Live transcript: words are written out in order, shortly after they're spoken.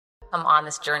Come on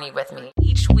this journey with me.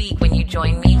 Each week when you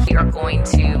join me, we are going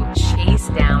to chase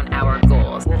down our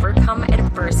goals, overcome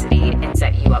adversity, and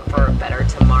set you up for a better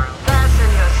tomorrow. Fasten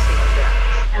your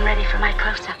seatbelts. I'm ready for my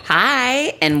close-up.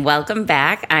 Hi, and welcome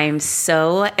back. I'm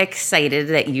so excited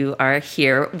that you are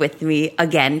here with me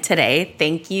again today.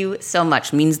 Thank you so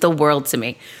much. It means the world to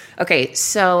me. Okay,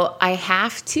 so I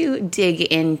have to dig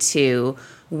into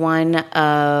one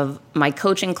of my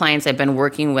coaching clients I've been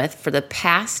working with for the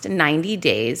past 90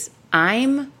 days.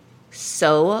 I'm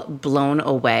so blown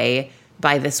away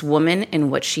by this woman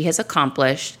and what she has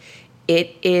accomplished.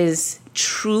 It is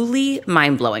truly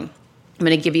mind-blowing. I'm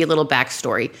going to give you a little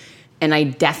backstory, and I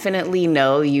definitely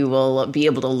know you will be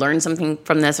able to learn something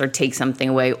from this or take something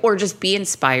away or just be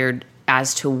inspired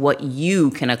as to what you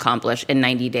can accomplish in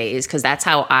 90 days, because that's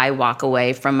how I walk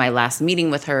away from my last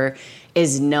meeting with her,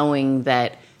 is knowing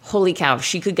that, holy cow, if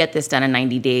she could get this done in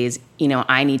 90 days,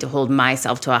 I need to hold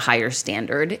myself to a higher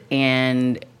standard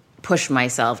and push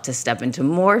myself to step into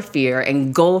more fear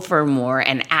and go for more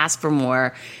and ask for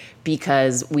more,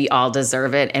 because we all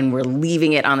deserve it and we're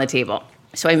leaving it on the table.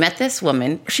 So I met this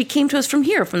woman. She came to us from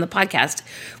here, from the podcast,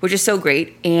 which is so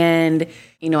great. And,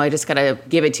 I just got to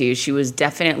give it to you. She was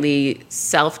definitely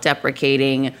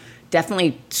self-deprecating,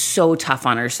 definitely so tough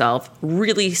on herself,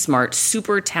 really smart,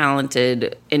 super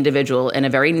talented individual in a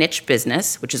very niche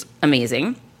business, which is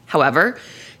amazing. However,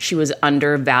 she was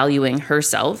undervaluing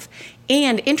herself.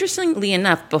 And interestingly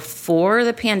enough, before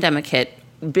the pandemic hit,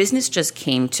 business just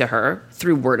came to her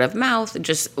through word of mouth. It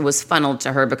just was funneled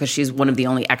to her because she's one of the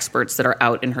only experts that are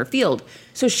out in her field.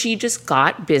 So she just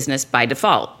got business by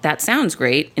default. That sounds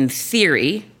great. In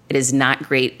theory, it is not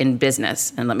great in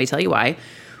business. And let me tell you why.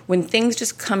 When things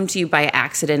just come to you by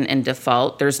accident and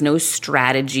default, there's no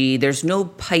strategy, there's no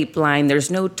pipeline,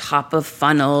 there's no top of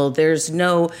funnel, there's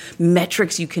no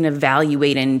metrics you can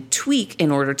evaluate and tweak in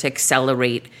order to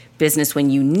accelerate business when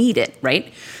you need it,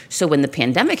 right? So when the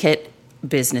pandemic hit,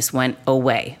 business went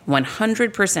away.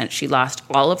 100%. She lost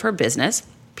all of her business.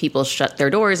 People shut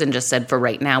their doors and just said, for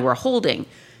right now, we're holding.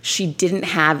 She didn't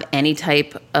have any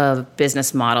type of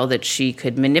business model that she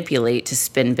could manipulate to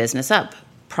spin business up.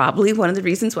 Probably one of the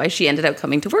reasons why she ended up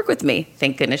coming to work with me.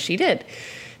 Thank goodness she did.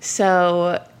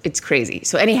 So it's crazy.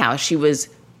 So anyhow, she was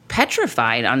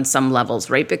petrified on some levels,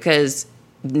 right? Because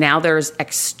now there's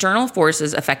external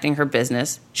forces affecting her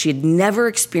business. She had never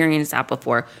experienced that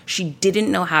before. She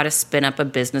didn't know how to spin up a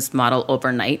business model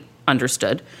overnight.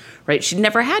 Understood, right? She'd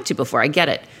never had to before. I get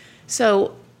it.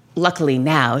 So luckily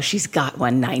now she's got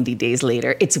one 90 days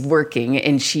later. It's working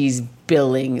and she's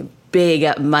billing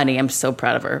big money. I'm so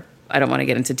proud of her. I don't want to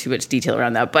get into too much detail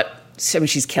around that, but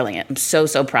she's killing it. I'm so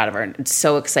proud of her. And it's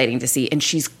so exciting to see. And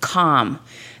she's calm.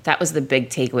 That was the big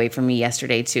takeaway for me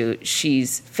yesterday too.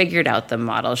 She's figured out the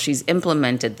model. She's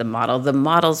implemented the model. The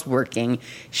model's working.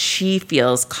 She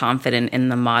feels confident in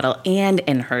the model and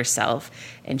in herself.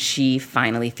 And she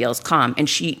finally feels calm. And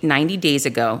 90 days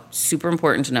ago, super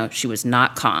important to know, she was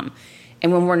not calm.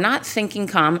 And when we're not thinking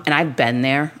calm, and I've been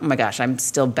there, oh my gosh, I'm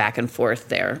still back and forth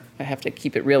there. I have to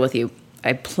keep it real with you. I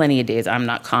have plenty of days I'm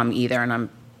not calm either, and I'm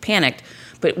panicked.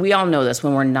 But we all know this.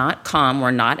 When we're not calm,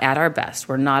 we're not at our best.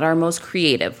 We're not our most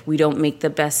creative. We don't make the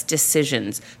best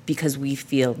decisions because we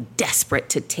feel desperate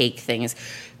to take things,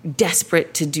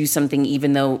 desperate to do something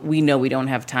even though we know we don't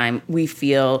have time. We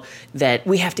feel that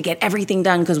we have to get everything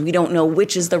done because we don't know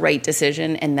which is the right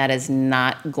decision, and that is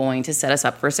not going to set us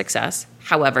up for success.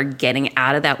 However, getting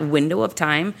out of that window of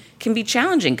time can be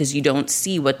challenging because you don't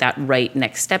see what that right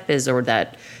next step is or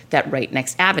that right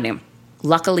next avenue.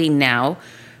 Luckily now,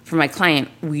 for my client,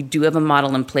 we do have a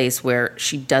model in place where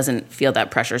she doesn't feel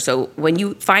that pressure. So when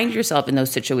you find yourself in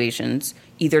those situations,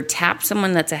 either tap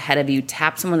someone that's ahead of you,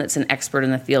 tap someone that's an expert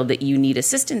in the field that you need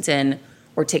assistance in,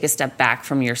 or take a step back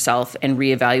from yourself and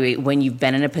reevaluate when you've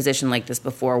been in a position like this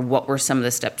before. What were some of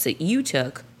the steps that you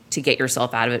took to get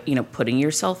yourself out of it? Putting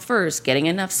yourself first, getting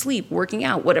enough sleep, working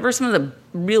out, whatever some of the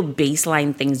real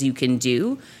baseline things you can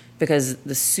do. Because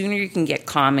the sooner you can get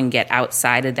calm and get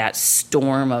outside of that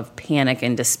storm of panic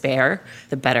and despair,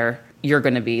 the better you're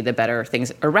going to be, the better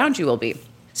things around you will be.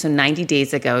 So 90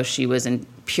 days ago, she was in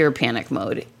pure panic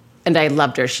mode. And I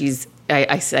loved her.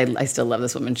 I still love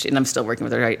this woman, and I'm still working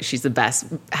with her. Right? She's the best.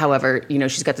 However,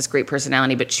 she's got this great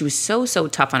personality, but she was so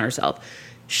tough on herself.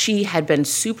 She had been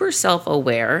super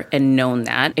self-aware and known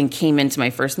that, and came into my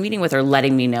first meeting with her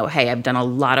letting me know, hey, I've done a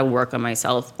lot of work on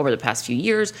myself over the past few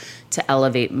years to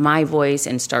elevate my voice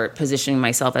and start positioning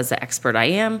myself as the expert I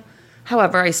am.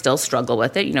 However, I still struggle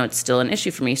with it. It's still an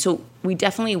issue for me. So we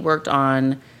definitely worked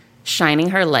on shining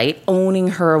her light, owning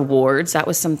her awards. That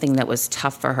was something that was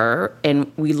tough for her.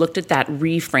 And we looked at that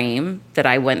reframe that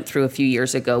I went through a few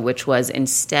years ago, which was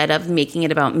instead of making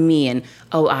it about me and,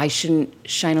 oh, I shouldn't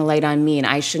shine a light on me and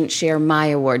I shouldn't share my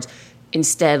awards,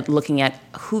 instead looking at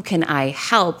who can I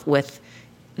help with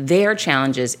their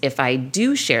challenges if I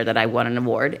do share that I won an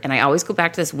award. And I always go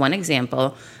back to this one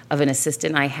example of an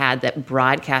assistant I had that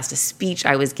broadcast a speech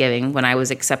I was giving when I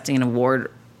was accepting an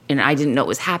award, and I didn't know it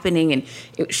was happening,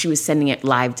 and she was sending it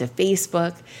live to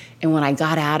Facebook. And when I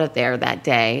got out of there that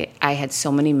day, I had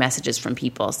so many messages from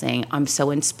people saying, I'm so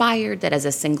inspired that as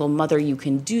a single mother you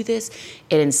can do this.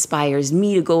 It inspires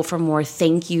me to go for more.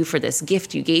 Thank you for this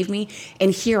gift you gave me.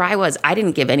 And here I was. I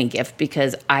didn't give any gift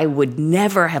because I would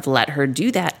never have let her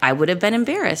do that. I would have been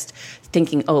embarrassed,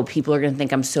 thinking, oh, people are going to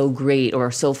think I'm so great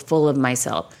or so full of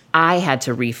myself. I had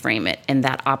to reframe it. And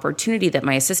that opportunity that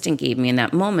my assistant gave me in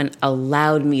that moment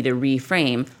allowed me to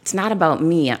reframe. It's not about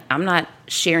me. I'm not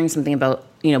sharing something about,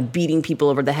 beating people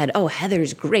over the head. Oh,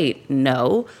 Heather's great.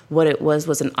 No, what it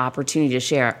was an opportunity to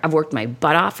share. I've worked my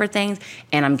butt off for things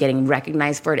and I'm getting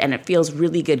recognized for it. And it feels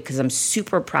really good because I'm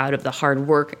super proud of the hard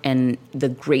work and the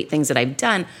great things that I've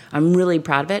done. I'm really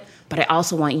proud of it. But I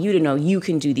also want you to know you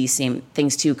can do these same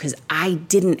things too, because I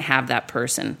didn't have that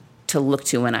person to look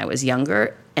to when I was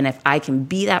younger. And if I can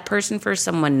be that person for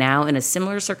someone now in a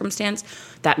similar circumstance,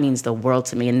 that means the world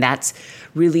to me. And that's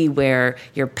really where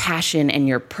your passion and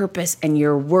your purpose and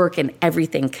your work and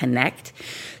everything connect.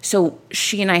 So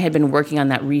she and I had been working on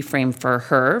that reframe for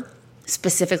her,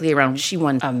 specifically around, she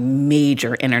won a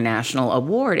major international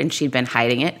award and she'd been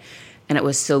hiding it. And it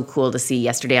was so cool to see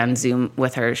yesterday on Zoom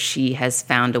with her. She has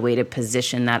found a way to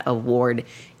position that award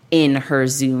in her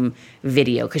Zoom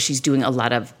video because she's doing a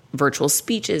lot of virtual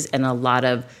speeches and a lot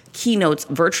of keynotes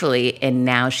virtually. And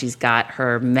now she's got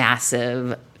her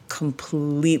massive,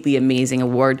 completely amazing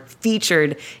award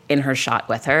featured in her shot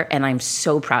with her. And I'm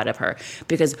so proud of her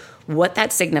because what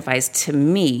that signifies to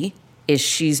me is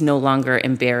she's no longer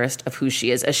embarrassed of who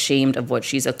she is, ashamed of what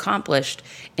she's accomplished.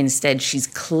 Instead, she's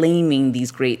claiming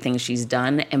these great things she's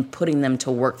done and putting them to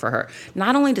work for her.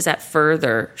 Not only does that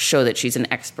further show that she's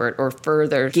an expert or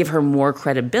further give her more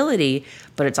credibility,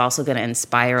 but it's also going to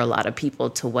inspire a lot of people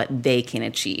to what they can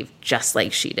achieve, just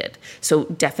like she did. So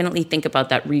definitely think about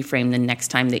that reframe the next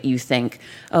time that you think,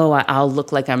 oh, I'll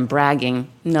look like I'm bragging.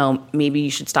 No, maybe you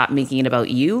should stop making it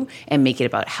about you and make it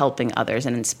about helping others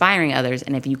and inspiring others.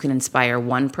 And if you can inspire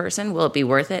one person, will it be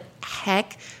worth it?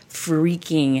 Heck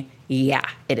freaking yeah,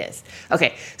 it is.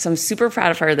 Okay, so I'm super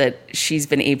proud of her that she's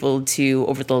been able to,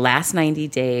 over the last 90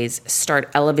 days,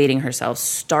 start elevating herself,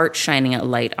 start shining a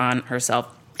light on herself.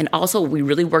 And also, we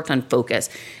really worked on focus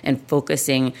and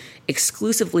focusing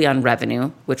exclusively on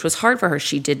revenue, which was hard for her.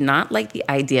 She did not like the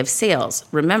idea of sales.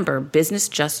 Remember, business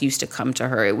just used to come to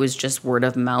her. It was just word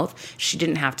of mouth. She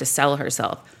didn't have to sell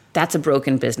herself. That's a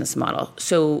broken business model.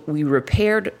 So we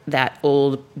repaired that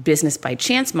old business by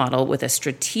chance model with a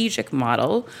strategic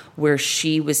model where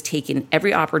she was taking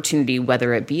every opportunity,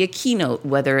 whether it be a keynote,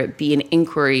 whether it be an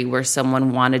inquiry where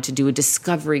someone wanted to do a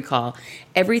discovery call.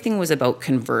 Everything was about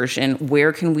conversion.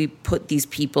 Where can we put these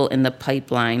people in the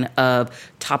pipeline of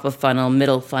top of funnel,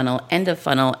 middle funnel, end of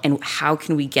funnel, and how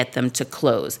can we get them to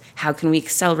close? How can we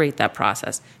accelerate that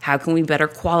process? How can we better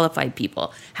qualify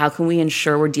people? How can we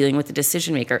ensure we're dealing with the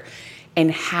decision maker?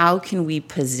 And how can we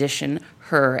position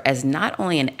her as not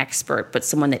only an expert, but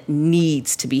someone that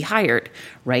needs to be hired?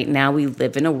 Right now, we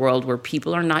live in a world where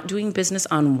people are not doing business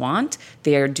on want,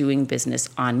 they are doing business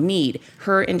on need.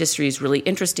 Her industry is really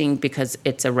interesting because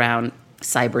it's around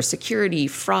cybersecurity,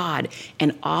 fraud,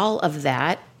 and all of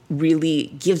that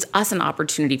really gives us an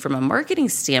opportunity from a marketing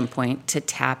standpoint to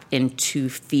tap into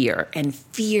fear. And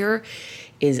fear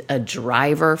is a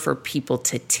driver for people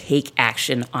to take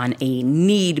action on a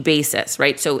need basis,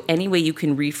 right? So any way you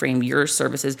can reframe your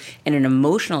services in an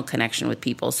emotional connection with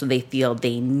people so they feel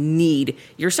they need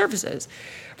your services,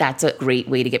 that's a great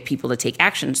way to get people to take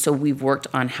action. So we've worked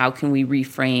on how can we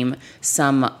reframe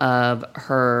some of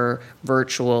her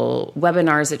virtual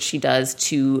webinars that she does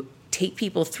to take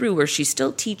people through where she's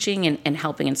still teaching and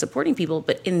helping and supporting people,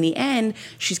 but in the end,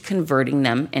 she's converting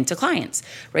them into clients,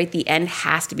 right? The end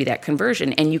has to be that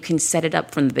conversion, and you can set it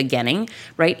up from the beginning,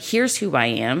 right? Here's who I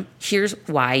am. Here's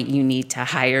why you need to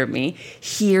hire me.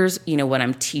 Here's, what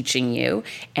I'm teaching you.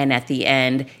 And at the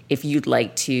end, if you'd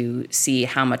like to see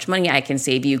how much money I can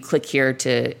save you, click here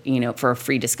to, for a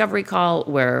free discovery call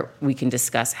where we can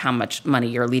discuss how much money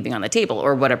you're leaving on the table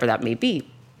or whatever that may be.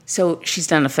 So she's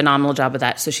done a phenomenal job of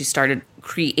that. So she started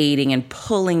creating and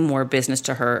pulling more business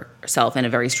to herself in a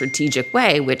very strategic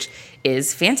way, which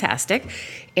is fantastic.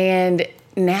 And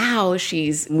now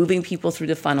she's moving people through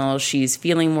the funnel. She's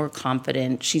feeling more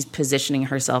confident. She's positioning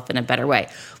herself in a better way.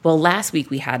 Well, last week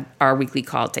we had our weekly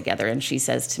call together, and she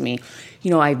says to me,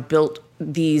 I built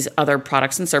these other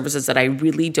products and services that I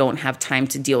really don't have time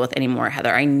to deal with anymore,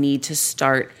 Heather. I need to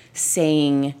start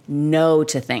saying no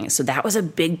to things. So that was a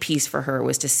big piece for her,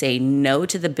 was to say no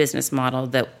to the business model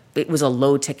that it was a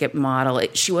low ticket model.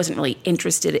 She wasn't really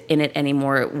interested in it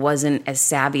anymore. It wasn't as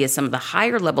savvy as some of the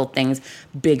higher level things,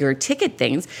 bigger ticket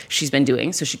things she's been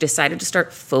doing. So she decided to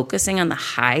start focusing on the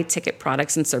high ticket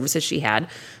products and services she had.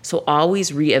 So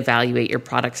always reevaluate your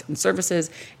products and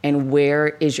services and where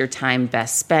is your time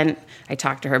best spent. I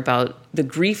talked to her about the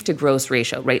grief to gross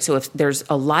ratio, right? So if there's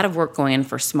a lot of work going in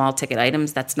for small ticket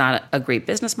items, that's not a great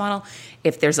business model.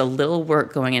 If there's a little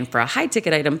work going in for a high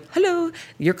ticket item, hello,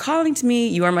 you're calling to me,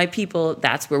 you are my people,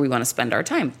 that's where we want to spend our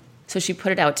time. So she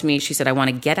put it out to me. She said, I want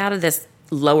to get out of this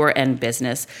lower end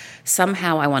business.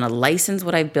 Somehow I want to license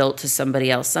what I've built to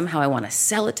somebody else. Somehow I want to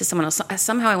sell it to someone else.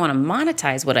 Somehow I want to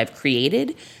monetize what I've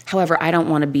created. However, I don't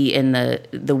want to be in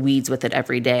the weeds with it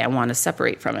every day. I want to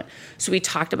separate from it. So we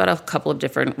talked about a couple of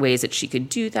different ways that she could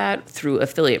do that, through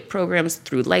affiliate programs,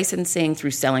 through licensing,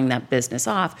 through selling that business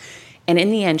off. And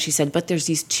in the end, she said, but there's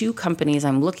these two companies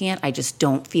I'm looking at. I just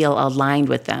don't feel aligned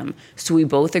with them. So we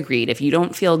both agreed, if you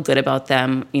don't feel good about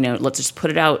them, let's just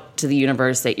put it out to the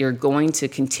universe that you're going to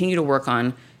continue to work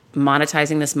on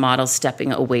monetizing this model,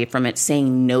 stepping away from it,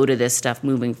 saying no to this stuff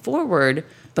moving forward,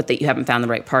 but that you haven't found the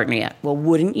right partner yet. Well,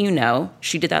 wouldn't you know,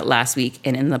 she did that last week.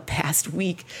 And in the past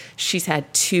week, she's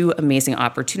had two amazing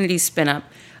opportunities spin up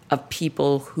of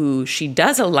people who she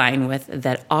does align with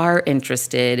that are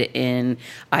interested in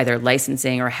either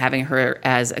licensing or having her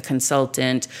as a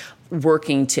consultant,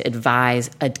 working to advise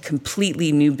a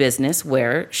completely new business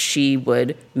where she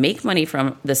would make money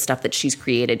from the stuff that she's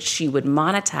created. She would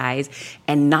monetize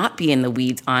and not be in the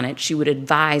weeds on it. She would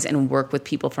advise and work with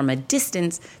people from a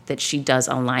distance that she does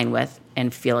align with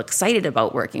and feel excited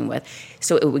about working with.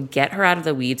 So it would get her out of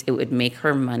the weeds, it would make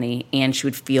her money, and she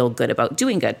would feel good about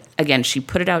doing good. Again, she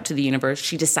put it out to the universe.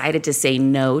 She decided to say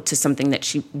no to something that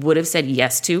she would have said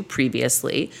yes to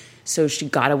previously. So she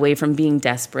got away from being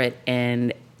desperate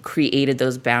and created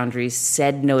those boundaries,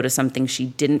 said no to something she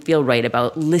didn't feel right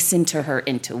about, listened to her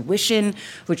intuition,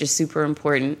 which is super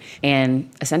important, and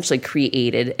essentially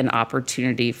created an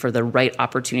opportunity for the right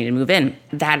opportunity to move in.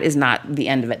 That is not the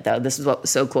end of it, though. This is what was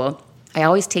so cool. I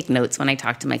always take notes when I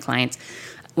talk to my clients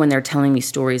when they're telling me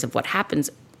stories of what happens,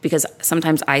 because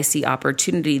sometimes I see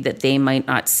opportunity that they might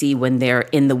not see when they're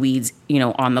in the weeds,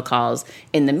 on the calls,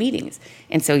 in the meetings.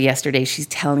 And so yesterday she's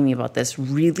telling me about this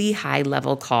really high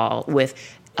level call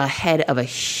with a head of a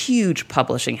huge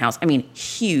publishing house. I mean,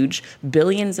 huge,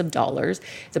 billions of dollars.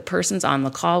 The person's on the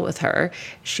call with her.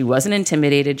 She wasn't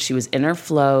intimidated. She was in her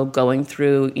flow, going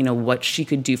through, what she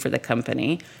could do for the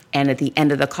company. And at the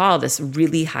end of the call, this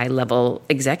really high-level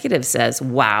executive says,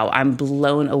 wow, I'm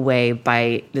blown away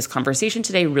by this conversation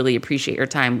today. Really appreciate your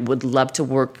time. Would love to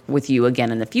work with you again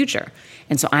in the future.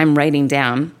 And so I'm writing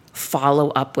down, follow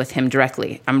up with him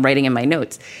directly. I'm writing in my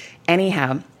notes.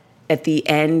 Anyhow, at the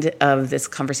end of this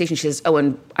conversation, she says, oh,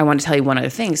 and I want to tell you one other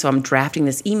thing. So I'm drafting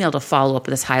this email to follow up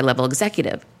with this high-level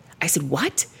executive. I said,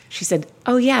 what? She said,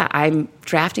 oh, yeah, I'm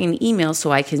drafting an email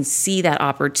so I can see that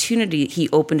opportunity. He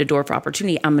opened a door for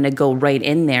opportunity. I'm going to go right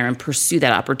in there and pursue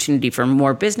that opportunity for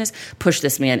more business, push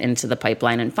this man into the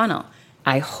pipeline and funnel.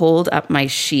 I hold up my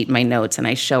sheet, my notes, and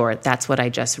I show her, that's what I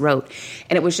just wrote.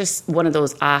 And it was just one of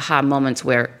those aha moments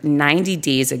where 90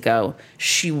 days ago,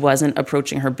 she wasn't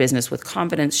approaching her business with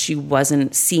confidence. She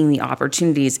wasn't seeing the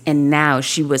opportunities. And now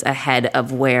she was ahead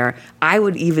of where I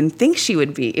would even think she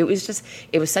would be. It was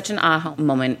such an aha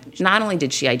moment. Not only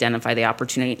did she identify the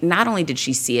opportunity, not only did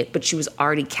she see it, but she was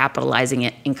already capitalizing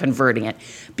it and converting it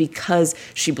because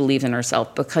she believes in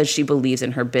herself, because she believes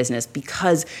in her business,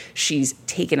 because she's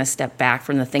taken a step back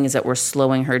from the things that were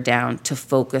slowing her down to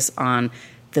focus on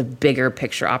the bigger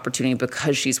picture opportunity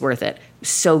because she's worth it.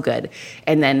 So good.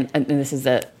 And this is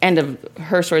the end of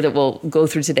her story that we'll go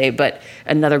through today, but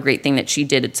another great thing that she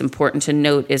did, it's important to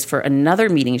note, is for another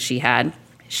meeting she had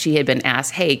been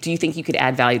asked, hey, do you think you could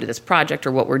add value to this project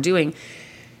or what we're doing?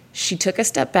 She took a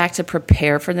step back to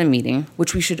prepare for the meeting,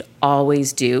 which we should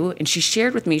always do. And she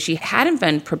shared with me she hadn't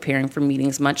been preparing for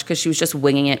meetings much because she was just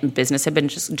winging it and business had been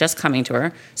just coming to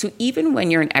her. So even when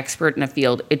you're an expert in a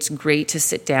field, it's great to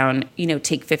sit down,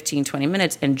 take 15, 20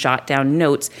 minutes and jot down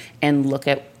notes and look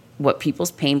at what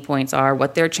people's pain points are,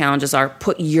 what their challenges are,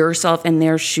 put yourself in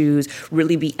their shoes,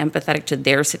 really be empathetic to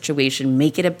their situation,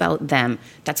 make it about them.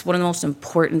 That's one of the most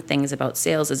important things about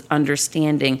sales, is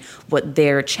understanding what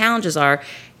their challenges are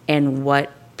and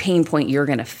what pain point you're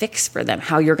going to fix for them,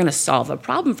 how you're going to solve a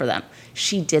problem for them.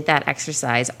 She did that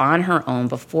exercise on her own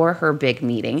before her big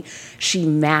meeting. She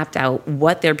mapped out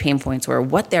what their pain points were,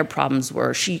 what their problems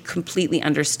were. She completely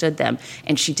understood them,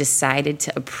 and she decided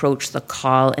to approach the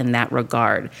call in that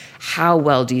regard. How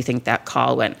well do you think that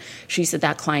call went? She said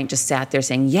that client just sat there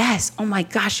saying, yes, oh my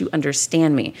gosh, you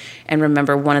understand me. And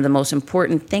remember, one of the most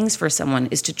important things for someone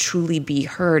is to truly be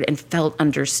heard and felt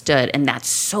understood. And that's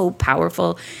so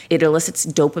powerful. It elicits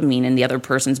dopamine in the other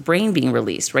person's brain being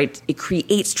released, right? It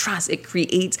creates trust. It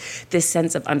creates this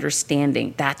sense of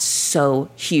understanding. That's so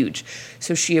huge.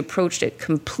 So she approached it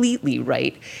completely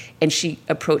right. And she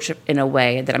approached it in a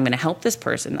way that I'm going to help this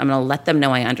person. I'm going to let them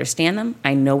know I understand them.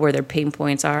 I know where their pain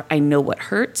points are. I know what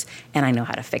hurts, and I know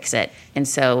how to fix it. And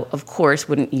so, of course,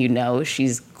 wouldn't you know,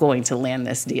 she's going to land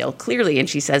this deal clearly. And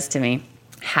she says to me,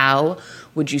 how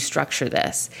would you structure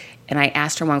this? And I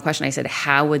asked her one question. I said,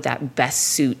 how would that best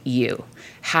suit you?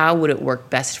 How would it work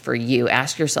best for you?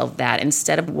 Ask yourself that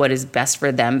instead of what is best for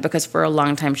them, because for a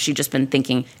long time, she'd just been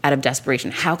thinking out of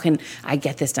desperation, how can I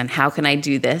get this done? How can I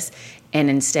do this? And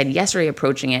instead, yesterday,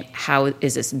 approaching it, how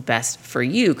is this best for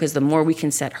you? Because the more we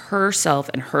can set herself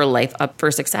and her life up for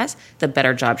success, the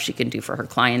better job she can do for her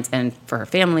clients and for her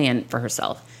family and for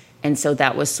herself. And so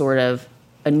that was sort of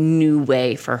a new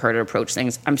way for her to approach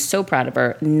things. I'm so proud of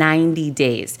her. 90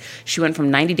 days. She went from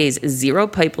 90 days, zero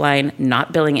pipeline,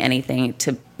 not billing anything,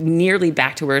 to nearly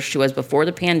back to where she was before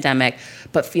the pandemic,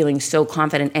 but feeling so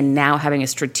confident and now having a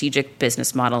strategic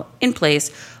business model in place,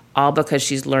 all because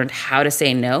she's learned how to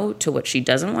say no to what she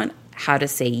doesn't want, how to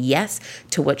say yes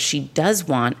to what she does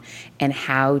want, and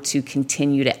how to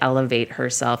continue to elevate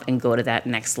herself and go to that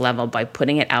next level by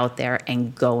putting it out there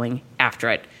and going after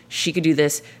it. She could do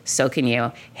this, so can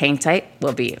you. Hang tight,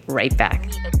 we'll be right back.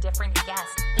 Meet a different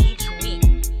guest each week.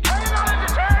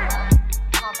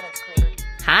 Confidence creator.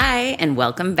 Hi, and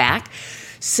welcome back.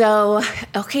 So,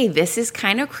 okay, this is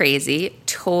kind of crazy,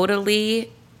 totally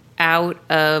out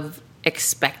of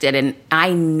expected, and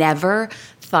I never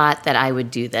thought that I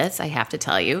would do this, I have to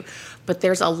tell you. But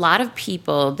there's a lot of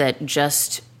people that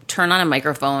just turn on a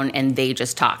microphone and they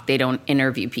just talk. They don't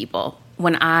interview people.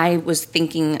 When I was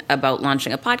thinking about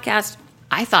launching a podcast,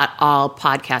 I thought all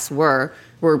podcasts were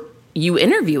you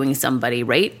interviewing somebody,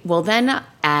 right? Well, then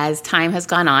as time has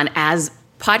gone on, as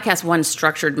Podcast One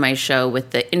structured my show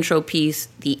with the intro piece,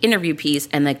 the interview piece,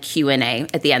 and the Q&A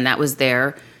at the end, that was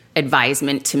their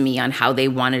advisement to me on how they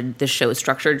wanted the show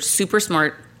structured. Super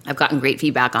smart. I've gotten great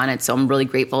feedback on it, so I'm really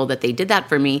grateful that they did that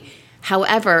for me.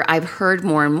 However, I've heard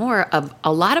more and more of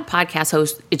a lot of podcast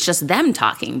hosts, it's just them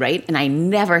talking, right? And I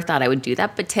never thought I would do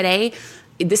that. But today,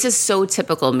 this is so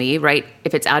typical me, right?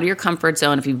 If it's out of your comfort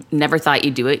zone, if you never thought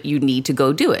you'd do it, you need to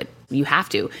go do it. You have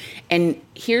to. And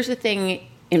here's the thing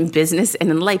in business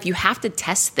and in life, you have to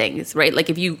test things, right? Like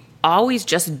if you always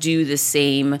just do the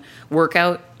same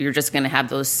workout, you're just going to have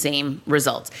those same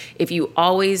results. If you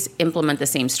always implement the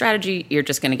same strategy, you're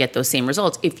just going to get those same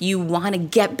results. If you want to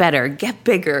get better, get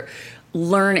bigger,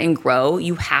 learn and grow,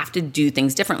 you have to do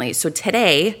things differently. So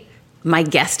today, my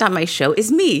guest on my show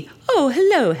is me. Oh,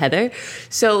 hello, Heather.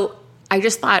 So I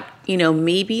just thought,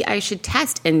 maybe I should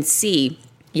test and see.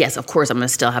 Yes, of course, I'm going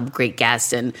to still have great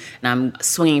guests, and I'm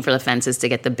swinging for the fences to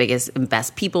get the biggest and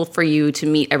best people for you to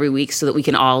meet every week so that we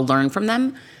can all learn from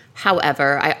them.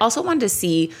 However, I also wanted to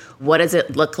see, what does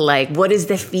it look like? What is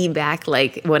the feedback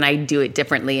like when I do it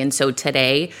differently? And so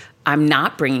today, I'm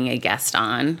not bringing a guest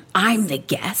on. I'm the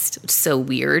guest. It's so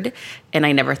weird. And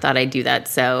I never thought I'd do that.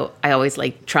 So I always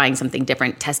like trying something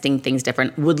different, testing things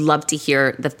different. Would love to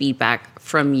hear the feedback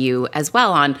from you as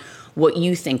well on what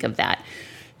you think of that.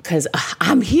 Because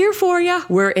I'm here for you.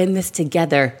 We're in this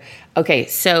together. Okay,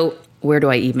 so where do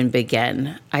I even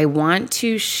begin? I want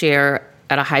to share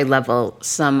at a high level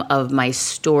some of my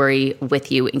story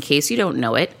with you in case you don't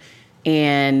know it.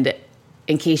 And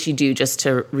in case you do, just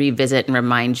to revisit and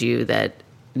remind you that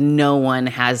no one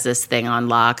has this thing on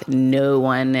lock. No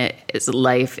one's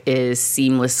life is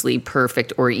seamlessly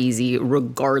perfect or easy,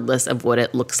 regardless of what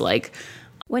it looks like.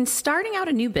 When starting out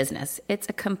a new business, it's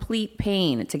a complete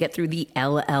pain to get through the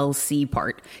LLC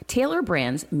part. Taylor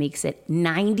Brands makes it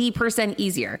 90%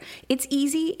 easier. It's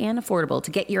easy and affordable to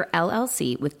get your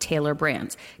LLC with Taylor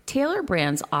Brands. Taylor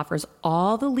Brands offers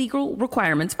all the legal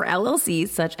requirements for LLCs,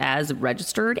 such as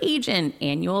registered agent,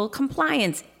 annual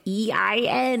compliance,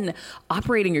 EIN,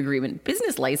 operating agreement,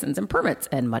 business license, and permits,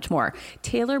 and much more.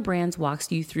 Taylor Brands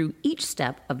walks you through each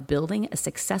step of building a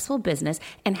successful business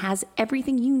and has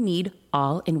everything you need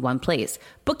all in one place.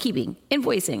 Bookkeeping,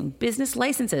 invoicing, business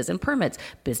licenses and permits,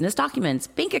 business documents,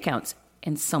 bank accounts,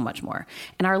 and so much more.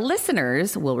 And our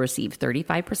listeners will receive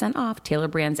 35% off Taylor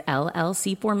Brands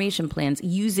LLC formation plans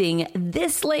using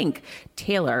this link,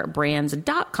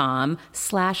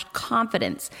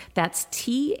 taylorbrands.com/confidence. That's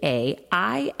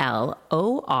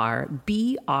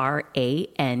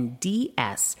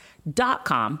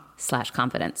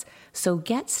TAILORBRANDS.com/confidence. So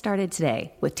get started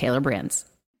today with Taylor Brands.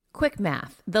 Quick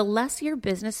math. The less your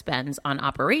business spends on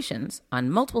operations,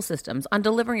 on multiple systems, on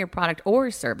delivering your product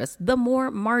or service, the more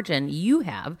margin you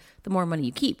have, the more money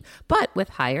you keep. But with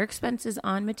higher expenses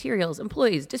on materials,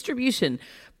 employees, distribution,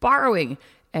 borrowing,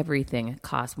 everything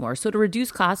costs more. So to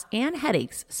reduce costs and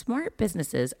headaches, smart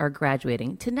businesses are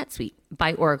graduating to NetSuite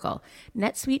by Oracle.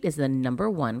 NetSuite is the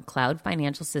 #1 cloud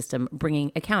financial system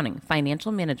bringing accounting,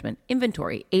 financial management,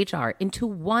 inventory, HR into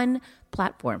one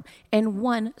platform and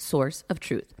one source of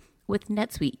truth. With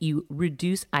NetSuite, you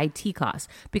reduce IT costs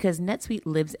because NetSuite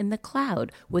lives in the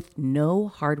cloud with no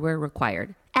hardware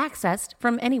required, accessed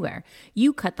from anywhere.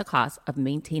 You cut the cost of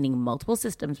maintaining multiple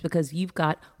systems because you've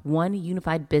got one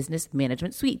unified business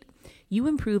management suite. You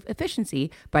improve efficiency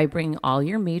by bringing all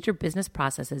your major business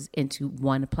processes into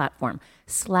one platform,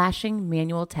 slashing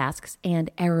manual tasks and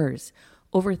errors.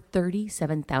 Over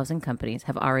 37,000 companies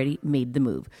have already made the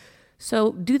move.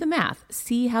 So do the math.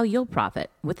 See how you'll profit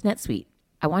with NetSuite.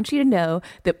 I want you to know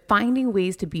that finding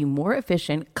ways to be more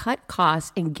efficient, cut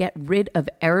costs, and get rid of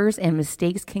errors and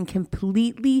mistakes can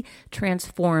completely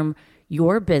transform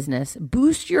your business,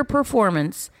 boost your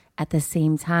performance at the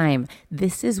same time.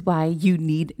 This is why you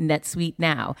need NetSuite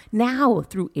now. Now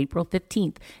through April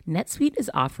 15th, NetSuite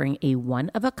is offering a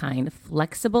one-of-a-kind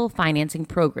flexible financing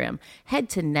program. Head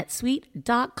to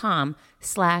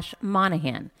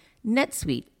netsuite.com/Monahan.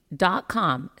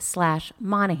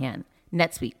 netsuite.com/Monahan.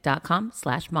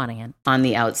 netsuite.com/Monahan on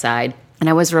the outside. And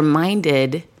I was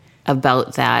reminded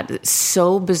about that. It's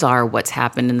so bizarre what's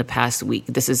happened in the past week.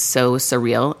 This is so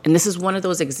surreal. And this is one of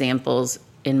those examples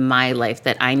in my life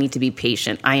that I need to be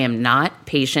patient. I am not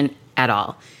patient at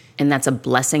all. And that's a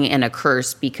blessing and a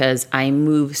curse because I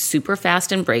move super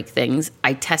fast and break things.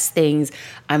 I test things.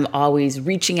 I'm always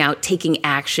reaching out, taking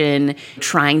action,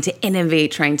 trying to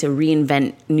innovate, trying to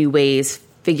reinvent new ways,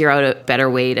 figure out a better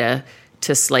way to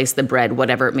slice the bread,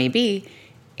 whatever it may be.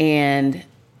 And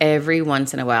every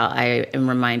once in a while, I am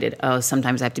reminded,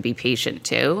 sometimes I have to be patient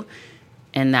too.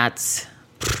 And that's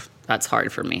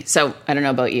hard for me. So I don't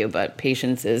know about you, but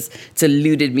patience it's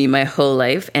eluded me my whole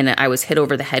life. And I was hit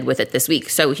over the head with it this week.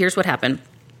 So here's what happened.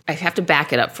 I have to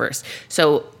back it up first.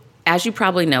 So as you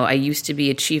probably know, I used to be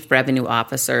a chief revenue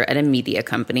officer at a media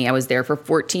company. I was there for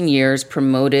 14 years,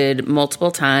 promoted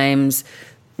multiple times,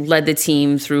 led the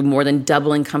team through more than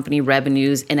doubling company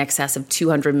revenues in excess of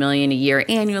 $200 million a year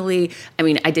annually. I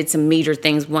mean, I did some major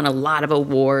things, won a lot of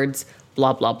awards,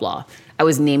 blah, blah, blah. I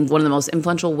was named one of the most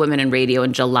influential women in radio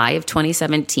in July of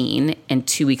 2017, and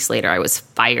 2 weeks later, I was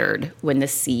fired when the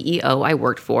CEO I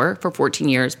worked for 14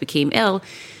 years became ill.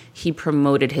 He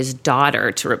promoted his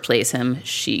daughter to replace him.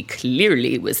 She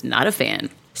clearly was not a fan.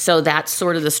 So that's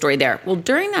sort of the story there. Well,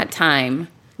 during that time,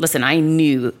 listen, I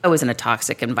knew I was in a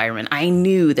toxic environment. I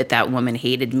knew that woman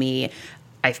hated me.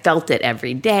 I felt it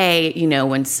every day. You know,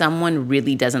 when someone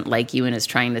really doesn't like you and is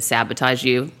trying to sabotage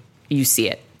you, you see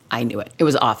it. I knew it. It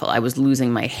was awful. I was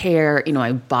losing my hair. You know,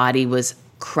 my body was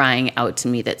crying out to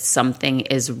me that something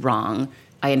is wrong.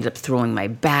 I ended up throwing my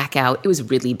back out. It was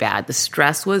really bad. The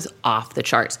stress was off the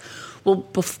charts. Well,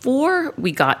 before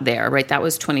we got there, right, that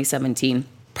was 2017,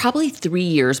 probably 3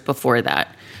 years before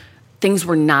that, things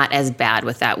were not as bad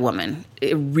with that woman.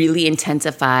 It really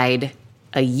intensified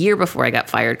a year before I got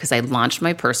fired because I launched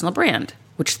my personal brand,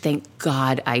 which thank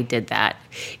God I did that.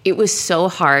 It was so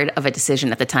hard of a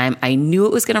decision at the time. I knew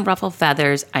it was going to ruffle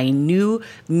feathers. I knew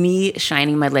me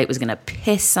shining my light was going to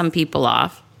piss some people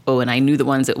off. Oh, and I knew the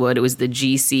ones that would. It was the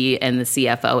GC and the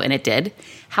CFO, and it did.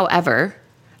 However,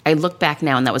 I look back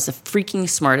now, and that was the freaking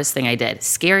smartest thing I did.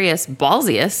 Scariest,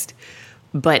 ballsiest,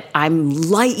 but I'm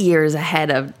light years ahead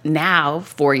of now,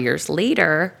 4 years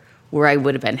later, where I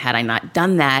would have been had I not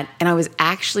done that. And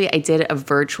I did a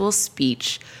virtual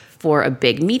speech for a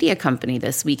big media company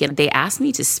this week, and they asked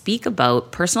me to speak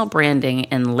about personal branding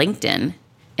and LinkedIn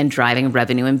and driving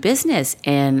revenue and business.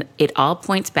 And it all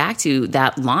points back to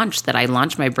that launch that I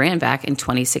launched my brand back in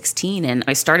 2016. And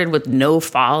I started with no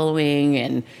following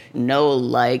and no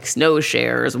likes, no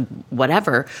shares,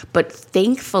 whatever. But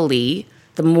thankfully,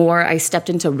 the more I stepped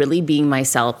into really being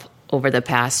myself over the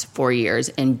past 4 years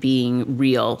and being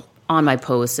real on my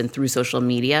posts and through social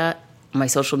media, my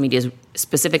social media,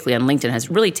 specifically on LinkedIn, has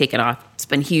really taken off. It's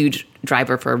been a huge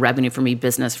driver for revenue for me,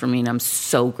 business for me, and I'm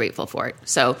so grateful for it.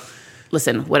 So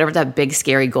listen, whatever that big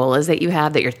scary goal is that you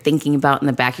have that you're thinking about in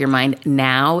the back of your mind,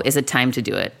 now is a time to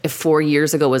do it. If 4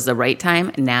 years ago was the right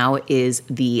time, now is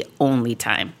the only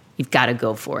time. You've got to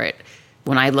go for it.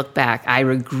 When I look back, I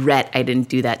regret I didn't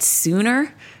do that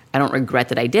sooner. I don't regret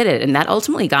that I did it. And that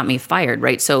ultimately got me fired,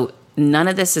 right? So none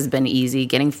of this has been easy.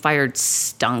 Getting fired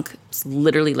stunk. It's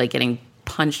literally like getting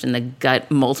punched in the gut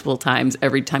multiple times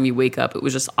every time you wake up. It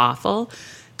was just awful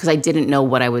because I didn't know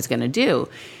what I was going to do.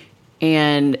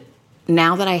 And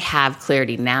now that I have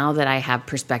clarity, now that I have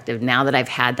perspective, now that I've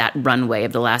had that runway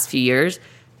of the last few years,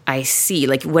 I see,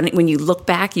 like when you look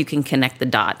back, you can connect the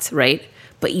dots, right?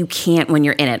 But you can't when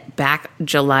you're in it. Back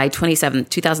July 27th,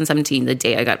 2017, the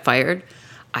day I got fired,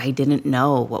 I didn't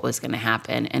know what was going to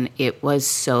happen. And it was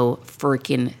so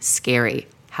freaking scary.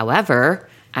 However,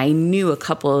 I knew a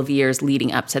couple of years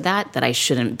leading up to that I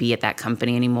shouldn't be at that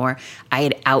company anymore. I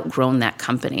had outgrown that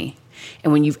company.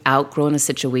 And when you've outgrown a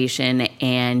situation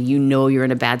and you know you're in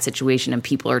a bad situation and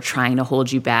people are trying to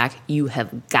hold you back, you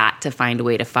have got to find a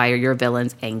way to fire your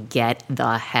villains and get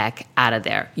the heck out of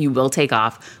there. You will take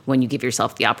off when you give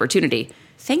yourself the opportunity.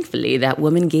 Thankfully, that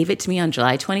woman gave it to me on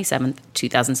July 27th,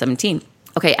 2017.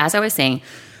 Okay, as I was saying,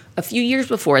 a few years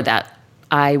before that,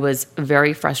 I was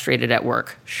very frustrated at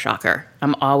work. Shocker.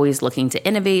 I'm always looking to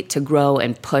innovate, to grow,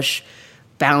 and push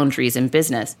boundaries in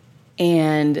business.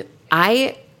 And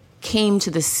I came to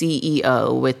the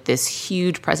CEO with this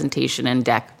huge presentation and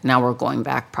deck. Now we're going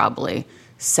back probably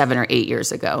 7 or 8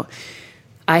 years ago.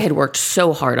 I had worked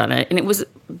so hard on it. And it was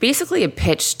basically a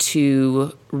pitch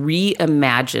to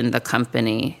reimagine the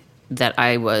company that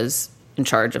I was in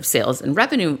charge of sales and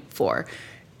revenue for.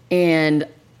 And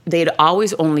they'd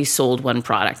always only sold one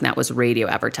product, and that was radio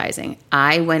advertising.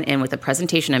 I went in with a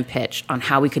presentation and pitch on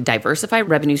how we could diversify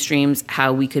revenue streams,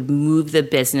 how we could move the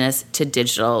business to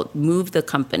digital, move the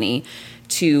company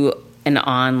to an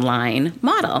online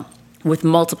model with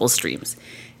multiple streams.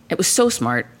 It was so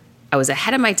smart. I was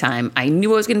ahead of my time. I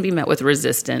knew I was going to be met with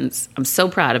resistance. I'm so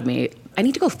proud of me. I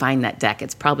need to go find that deck.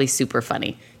 It's probably super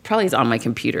funny. Probably is on my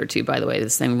computer too, by the way.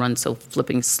 This thing runs so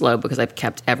flipping slow because I've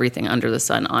kept everything under the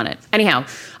sun on it. Anyhow,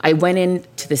 I went in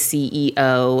to the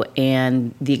CEO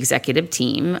and the executive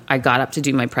team. I got up to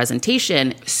do my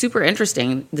presentation. Super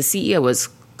interesting. The CEO was,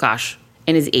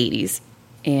 in his 80s.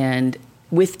 And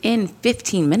within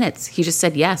 15 minutes, he just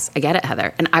said, yes, I get it,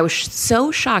 Heather. And I was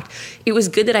so shocked. It was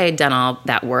good that I had done all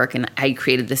that work and I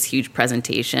created this huge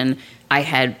presentation. I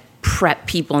had prep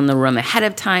people in the room ahead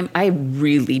of time. I had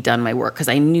really done my work because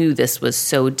I knew this was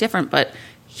so different, but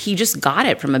he just got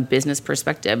it from a business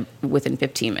perspective within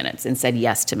 15 minutes and said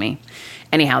yes to me.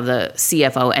 Anyhow, the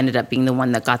CFO ended up being the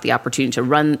one that got the opportunity to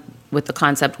run with the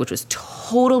concept, which was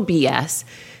total BS.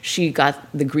 She got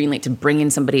the green light to bring in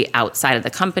somebody outside of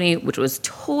the company, which was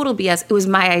total BS. It was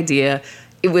my idea.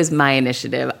 It was my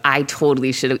initiative. I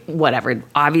totally should have, whatever.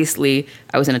 Obviously,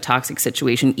 I was in a toxic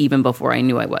situation even before I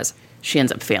knew I was. She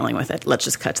ends up failing with it. Let's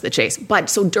just cut to the chase. But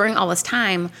so during all this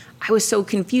time, I was so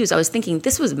confused. I was thinking,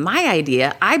 this was my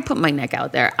idea. I put my neck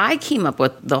out there. I came up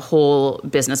with the whole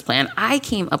business plan. I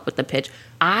came up with the pitch.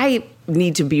 I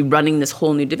need to be running this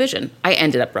whole new division. I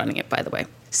ended up running it, by the way.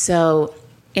 So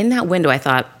in that window, I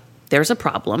thought, there's a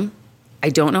problem. I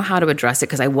don't know how to address it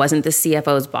because I wasn't the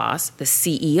CFO's boss. The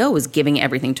CEO was giving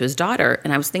everything to his daughter.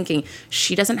 And I was thinking,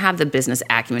 she doesn't have the business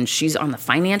acumen. She's on the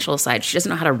financial side. She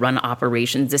doesn't know how to run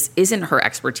operations. This isn't her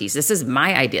expertise. This is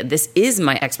my idea. This is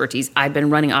my expertise. I've been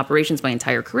running operations my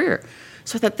entire career.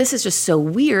 So I thought, this is just so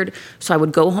weird. So I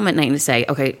would go home at night and say,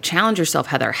 okay, challenge yourself,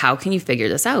 Heather. How can you figure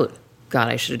this out? God,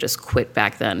 I should have just quit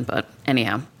back then. But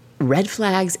anyhow, red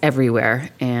flags everywhere.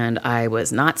 And I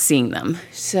was not seeing them.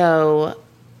 So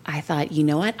I thought, you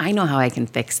know what? I know how I can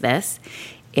fix this.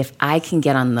 If I can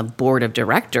get on the board of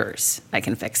directors, I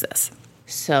can fix this.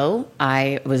 So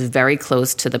I was very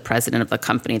close to the president of the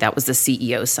company. That was the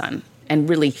CEO's son. And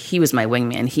really, he was my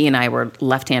wingman. He and I were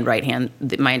left hand, right hand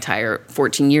my entire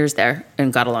 14 years there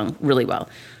and got along really well.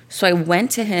 So I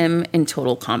went to him in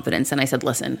total confidence and I said,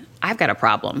 listen, I've got a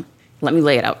problem. Let me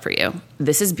lay it out for you.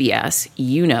 This is BS.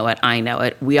 You know it. I know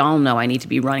it. We all know I need to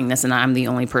be running this, and I'm the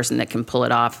only person that can pull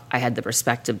it off. I had the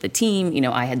respect of the team.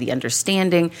 I had the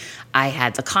understanding. I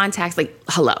had the contacts. Like,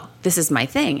 hello, this is my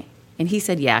thing. And he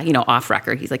said, yeah, off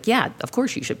record. He's like, yeah, of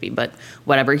course you should be. But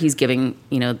whatever he's giving,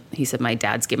 he said, my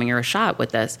dad's giving her a shot with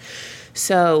this.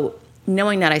 So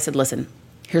knowing that, I said, listen,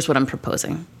 here's what I'm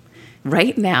proposing.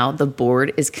 Right now, the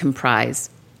board is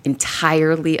comprised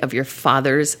entirely of your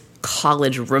father's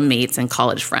college roommates and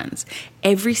college friends.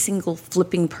 Every single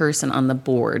flipping person on the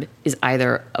board is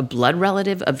either a blood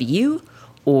relative of you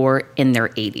or in their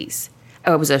 80s.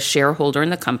 I was a shareholder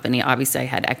in the company. Obviously, I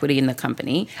had equity in the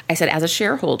company. I said, as a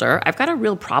shareholder, I've got a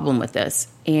real problem with this.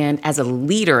 And as a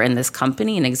leader in this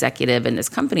company, an executive in this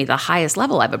company, the highest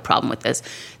level, I have a problem with this.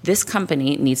 This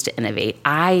company needs to innovate.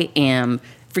 I am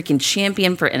freaking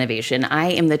champion for innovation.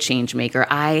 I am the change maker.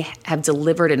 I have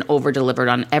delivered and over-delivered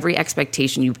on every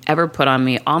expectation you've ever put on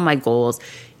me, all my goals.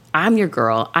 I'm your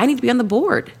girl. I need to be on the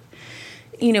board.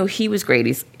 He was great.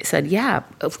 He said, yeah,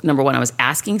 number one, I was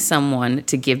asking someone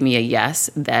to give me a yes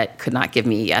that could not give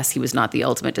me a yes. He was not the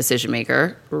ultimate decision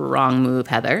maker. Wrong move,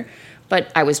 Heather.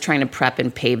 But I was trying to prep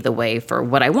and pave the way for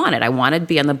what I wanted. I wanted to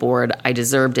be on the board. I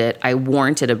deserved it. I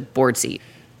warranted a board seat.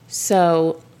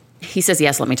 So he says,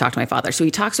 yes, let me talk to my father. So he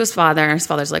talks to his father. His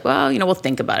father's like, well, we'll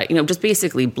think about it. Just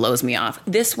basically blows me off.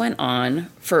 This went on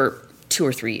for 2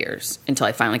 or 3 years until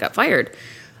I finally got fired.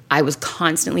 I was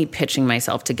constantly pitching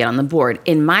myself to get on the board.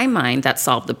 In my mind, that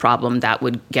solved the problem. That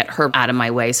would get her out of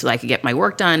my way so that I could get my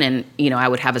work done, and I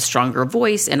would have a stronger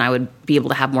voice and I would be able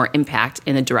to have more impact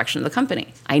in the direction of the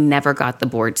company. I never got the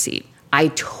board seat. I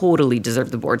totally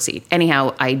deserved the board seat.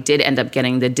 Anyhow, I did end up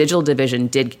getting the digital division.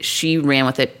 She ran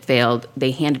with it, failed.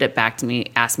 They handed it back to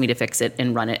me, asked me to fix it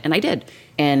and run it, and I did.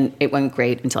 And it went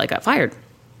great until I got fired.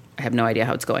 I have no idea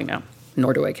how it's going now,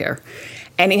 nor do I care.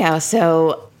 Anyhow,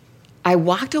 so I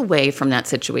walked away from that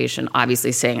situation,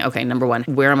 obviously saying, okay, number one,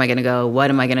 where am I going to go? What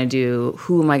am I going to do?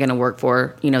 Who am I going to work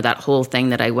for? That whole thing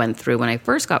that I went through when I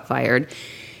first got fired.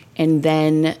 And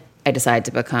then I decided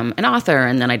to become an author,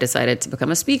 and then I decided to become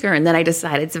a speaker, and then I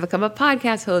decided to become a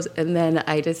podcast host, and then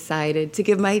I decided to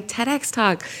give my TEDx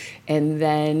talk, and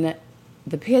then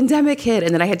the pandemic hit,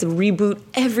 and then I had to reboot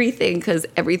everything because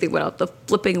everything went out the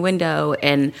flipping window,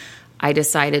 and I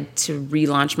decided to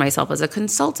relaunch myself as a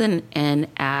consultant and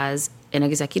as an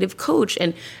executive coach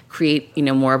and create,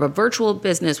 more of a virtual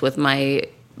business with my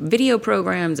video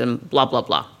programs and blah, blah,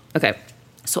 blah. Okay.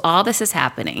 So all this is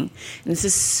happening, and this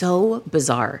is so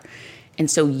bizarre. And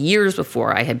so years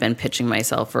before, I had been pitching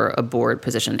myself for a board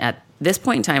position. At this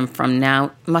point in time, from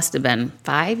now, must have been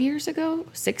 6 years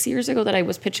ago that I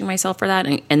was pitching myself for that,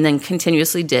 and then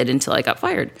continuously did until I got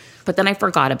fired. But then I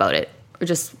forgot about it. It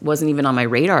just wasn't even on my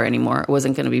radar anymore. I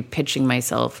wasn't going to be pitching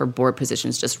myself for board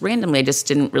positions just randomly. I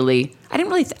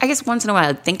guess once in a while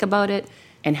I'd think about it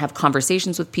and have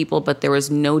conversations with people, but there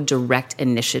was no direct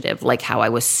initiative like how I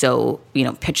was so,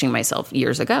 pitching myself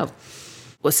years ago.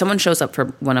 Well, someone shows up for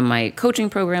one of my coaching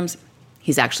programs.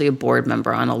 He's actually a board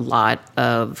member on a lot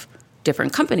of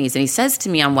different companies. And he says to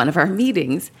me on one of our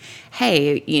meetings,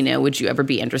 hey, would you ever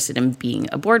be interested in being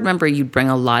a board member? You'd bring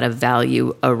a lot of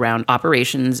value around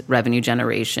operations, revenue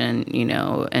generation,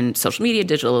 and social media,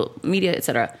 digital media, et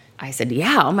cetera. I said,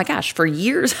 yeah, oh my gosh, for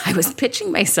years I was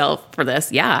pitching myself for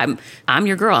this. Yeah, I'm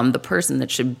your girl. I'm the person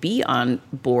that should be on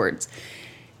boards.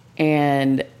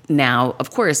 And now,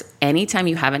 of course, anytime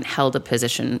you haven't held a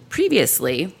position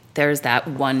previously, there's that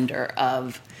wonder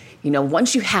of,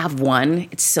 once you have one,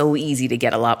 it's so easy to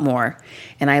get a lot more.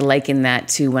 And I liken that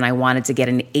to when I wanted to get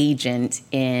an agent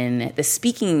in the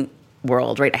speaking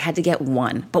world, right? I had to get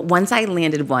one. But once I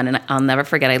landed one, and I'll never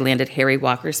forget, I landed Harry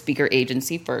Walker Speaker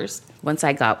Agency first. Once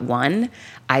I got one,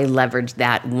 I leveraged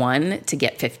that one to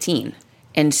get 15.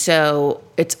 And so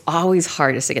it's always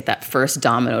hardest to get that first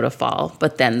domino to fall,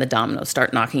 but then the dominoes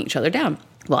start knocking each other down.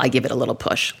 Well, I give it a little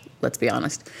push, let's be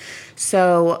honest.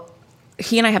 So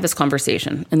he and I have this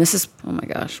conversation, and this is, oh my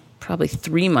gosh, probably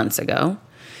 3 months ago.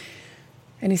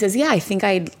 And he says, yeah, I think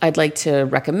I'd like to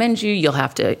recommend you. You'll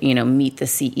have to, meet the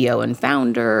CEO and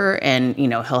founder, and,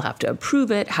 he'll have to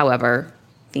approve it. However,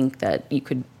 I think that you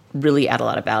could really add a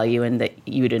lot of value and that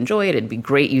you would enjoy it. It'd be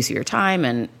great use of your time,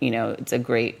 and, it's a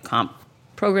great comp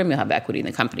program. You'll have equity in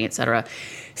the company, et cetera.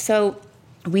 So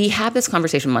we had this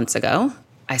conversation months ago.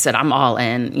 I said, I'm all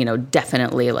in,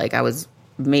 definitely, I was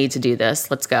made to do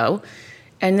this. Let's go.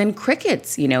 And then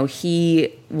crickets,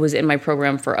 he was in my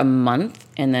program for a month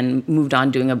and then moved on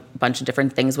doing a bunch of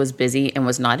different things, was busy and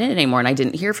was not in it anymore. And I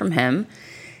didn't hear from him.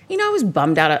 I was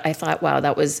bummed out. I thought, wow,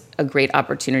 that was a great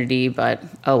opportunity, but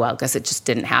oh, well, I guess it just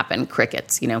didn't happen.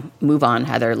 Crickets, move on,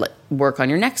 Heather, work on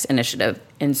your next initiative.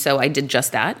 And so I did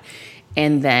just that.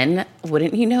 And then,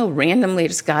 wouldn't you know, randomly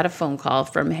just got a phone call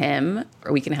from him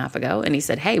a week and a half ago. And he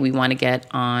said, hey, we want to get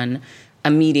on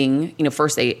a meeting.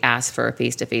 First they asked for a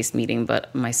face-to-face meeting,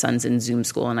 but my son's in Zoom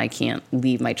school and I can't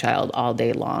leave my child all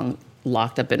day long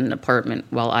locked up in an apartment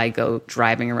while I go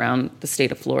driving around the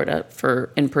state of Florida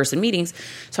for in-person meetings.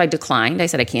 So I declined. I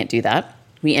said, I can't do that.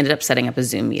 We ended up setting up a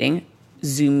Zoom meeting.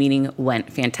 Zoom meeting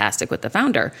went fantastic with the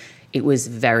founder. It was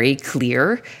very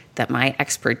clear that my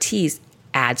expertise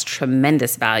adds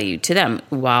tremendous value to them.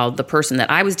 While the person that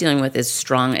I was dealing with is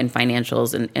strong in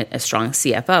financials and a strong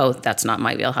CFO, that's not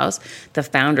my wheelhouse. The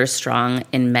founder's strong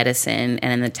in medicine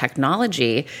and in the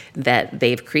technology that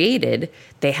they've created.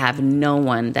 They have no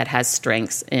one that has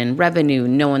strengths in revenue,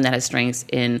 no one that has strengths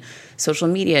in social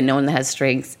media, no one that has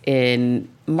strengths in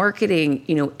marketing,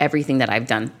 everything that I've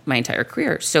done my entire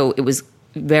career. So it was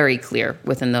very clear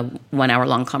within the 1 hour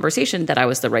long conversation that I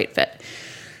was the right fit.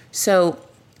 So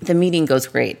the meeting goes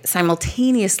great.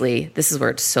 Simultaneously, this is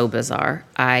where it's so bizarre,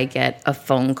 I get a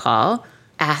phone call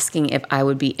asking if I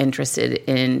would be interested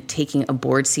in taking a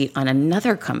board seat on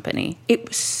another company. It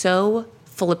was so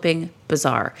flipping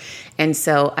bizarre. And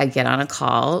so I get on a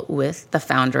call with the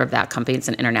founder of that company. It's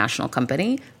an international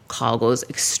company. Call goes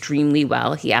extremely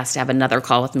well. He asked to have another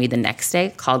call with me the next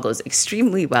day. Call goes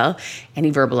extremely well. And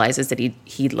he verbalizes that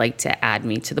he'd like to add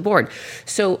me to the board.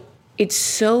 So it's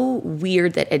so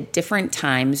weird that at different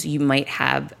times you might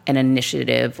have an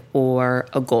initiative or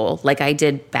a goal. Like I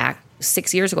did back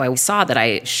 6 years ago, I saw that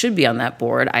I should be on that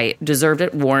board. I deserved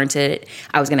it, warranted it.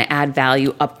 I was going to add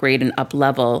value, upgrade, and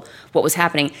up-level what was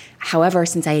happening. However,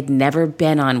 since I had never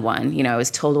been on one, I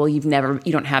was told, well, you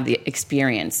don't have the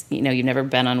experience. You've never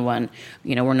been on one.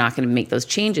 We're not going to make those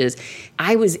changes.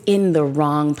 I was in the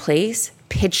wrong place,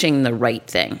 pitching the right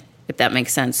thing, if that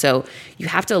makes sense. So you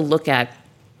have to look at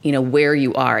where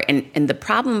you are. And the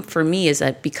problem for me is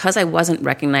that because I wasn't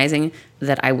recognizing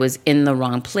that I was in the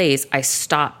wrong place, I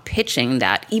stopped pitching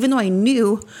that, even though I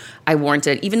knew I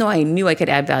warranted, even though I knew I could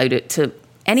add value to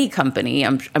any company,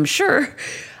 I'm sure,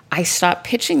 I stopped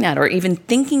pitching that or even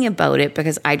thinking about it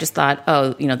because I just thought,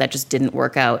 that just didn't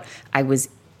work out. I was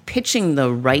pitching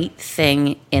the right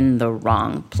thing in the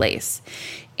wrong place.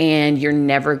 And you're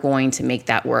never going to make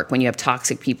that work when you have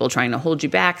toxic people trying to hold you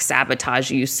back,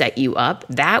 sabotage you, set you up.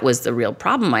 That was the real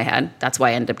problem I had. That's why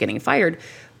I ended up getting fired.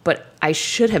 But I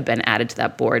should have been added to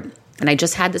that board. And I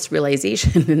just had this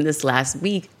realization in this last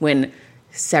week when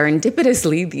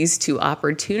serendipitously these two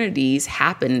opportunities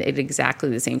happened at exactly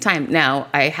the same time. Now,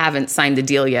 I haven't signed the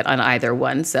deal yet on either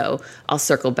one, so I'll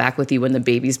circle back with you when the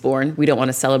baby's born. We don't want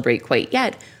to celebrate quite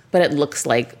yet, but it looks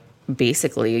like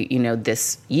basically,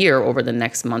 this year, over the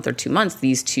next month or 2 months,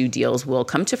 these two deals will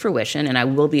come to fruition and I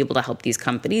will be able to help these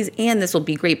companies. And this will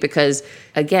be great because,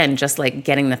 again, just like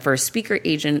getting the first speaker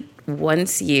agent,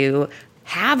 once you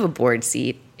have a board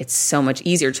seat, it's so much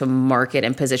easier to market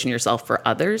and position yourself for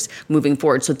others moving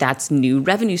forward. So that's new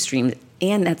revenue streams.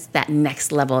 And that's that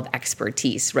next level of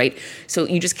expertise, right? So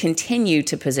you just continue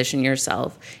to position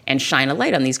yourself and shine a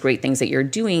light on these great things that you're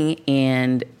doing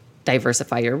and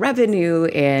diversify your revenue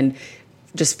and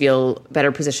just feel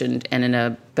better positioned and in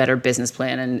a better business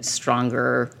plan and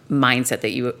stronger mindset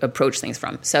that you approach things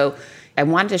from. So I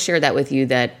wanted to share that with you,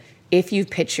 that if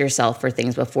you've pitched yourself for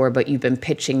things before, but you've been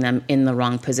pitching them in the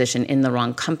wrong position, in the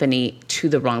wrong company, to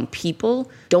the wrong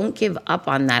people, don't give up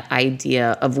on that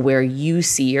idea of where you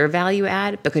see your value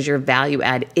add, because your value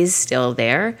add is still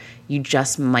there. You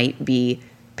just might be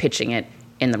pitching it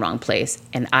in the wrong place.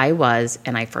 And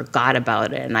I forgot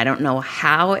about it. And I don't know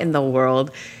how in the world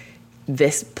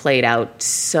this played out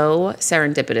so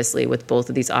serendipitously with both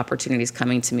of these opportunities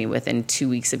coming to me within 2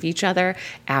 weeks of each other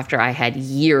after I had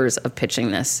years of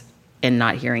pitching this and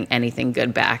not hearing anything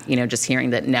good back, just hearing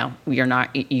that, no,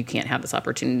 you can't have this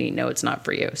opportunity. No, it's not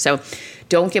for you. So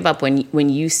don't give up when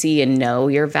you see and know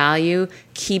your value.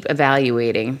 Keep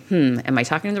evaluating. Am I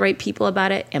talking to the right people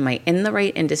about it? Am I in the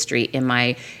right industry? Am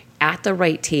I at the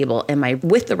right table? Am I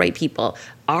with the right people?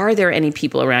 Are there any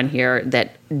people around here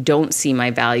that don't see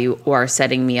my value or are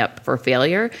setting me up for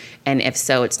failure? And if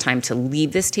so, it's time to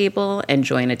leave this table and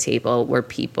join a table where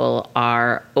people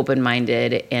are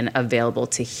open-minded and available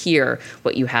to hear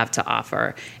what you have to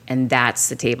offer. And that's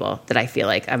the table that I feel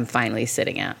like I'm finally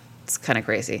sitting at. It's kind of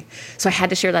crazy. So I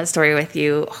had to share that story with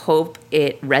you. Hope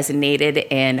it resonated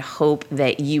and hope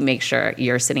that you make sure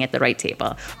you're sitting at the right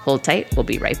table. Hold tight. We'll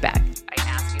be right back. I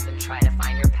asked you to try to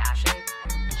find your passion.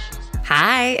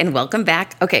 Hi, and welcome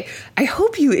back. Okay, I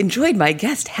hope you enjoyed my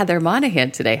guest, Heather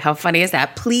Monahan, today. How funny is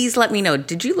that? Please let me know.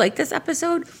 Did you like this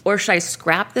episode? Or should I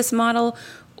scrap this model?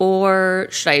 Or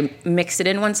should I mix it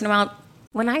in once in a while?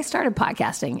 When I started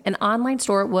podcasting, an online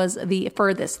store was the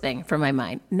furthest thing from my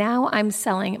mind. Now I'm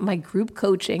selling my group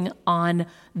coaching on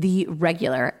the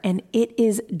regular, and it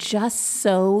is just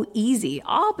so easy,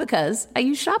 all because I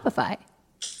use Shopify.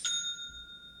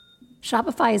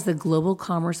 Shopify is the global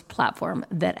commerce platform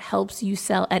that helps you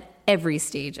sell at every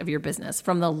stage of your business,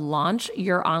 from the launch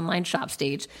your online shop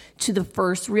stage to the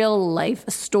first real life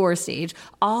store stage,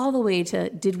 all the way to,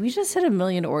 did we just hit 1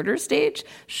 million orders stage?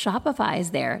 Shopify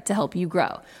is there to help you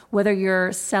grow. Whether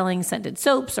you're selling scented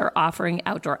soaps or offering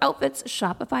outdoor outfits,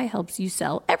 Shopify helps you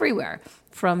sell everywhere.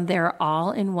 From their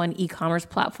all-in-one e-commerce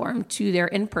platform to their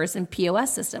in-person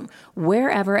POS system,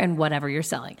 wherever and whatever you're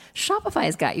selling,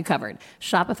 Shopify's got you covered.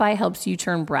 Shopify helps you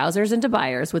turn browsers into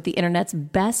buyers with the internet's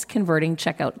best converting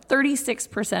checkout,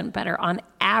 36% better on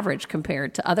average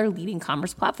compared to other leading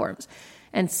commerce platforms.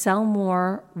 And sell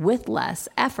more with less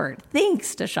effort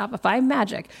thanks to Shopify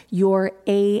Magic, your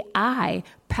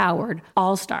AI-powered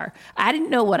all-star. I didn't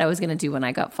know what I was going to do when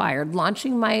I got fired.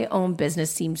 Launching my own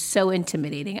business seemed so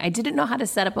intimidating. I didn't know how to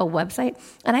set up a website,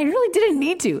 and I really didn't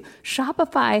need to.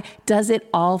 Shopify does it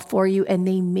all for you, and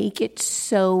they make it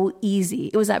so easy.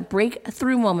 It was that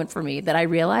breakthrough moment for me that I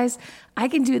realized I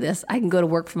can do this. I can go to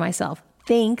work for myself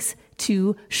thanks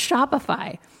to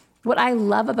Shopify. What I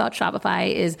love about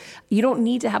Shopify is you don't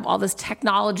need to have all this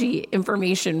technology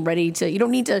information you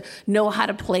don't need to know how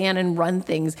to plan and run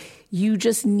things. You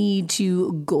just need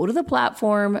to go to the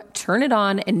platform, turn it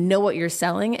on, and know what you're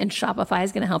selling, and Shopify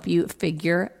is going to help you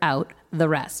figure out the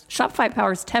rest. Shopify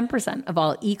powers 10% of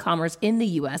all e-commerce in the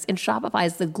U.S., and Shopify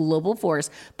is the global force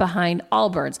behind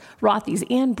Allbirds, Rothy's,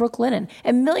 and Brooklinen,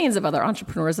 and millions of other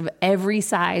entrepreneurs of every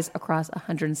size across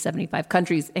 175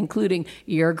 countries, including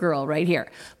your girl right here.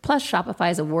 Plus,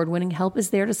 Shopify's award-winning help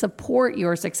is there to support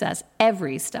your success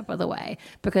every step of the way,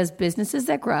 because businesses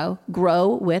that grow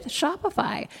with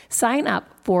Shopify. Sign up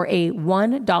for a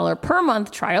 $1 per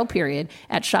month trial period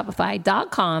at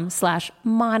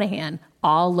shopify.com/Monahan,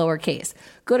 all lowercase.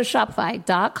 Go to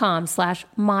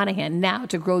shopify.com/Monahan now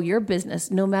to grow your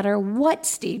business no matter what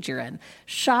stage you're in.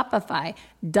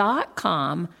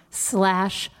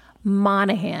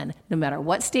 Shopify.com/Monahan. No matter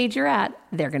what stage you're at,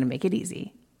 they're going to make it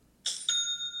easy.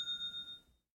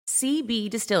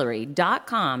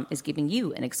 CBDistillery.com is giving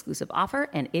you an exclusive offer,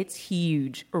 and it's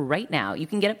huge. Right now, you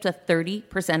can get up to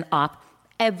 30% off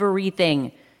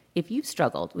everything. If you've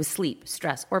struggled with sleep,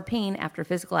 stress, or pain after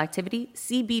physical activity,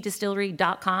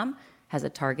 CBDistillery.com has a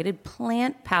targeted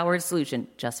plant-powered solution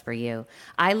just for you.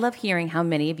 I love hearing how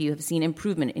many of you have seen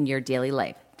improvement in your daily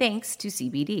life thanks to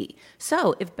CBD.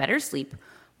 So if better sleep,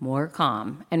 more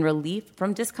calm, and relief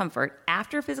from discomfort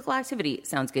after physical activity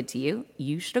sounds good to you,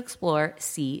 you should explore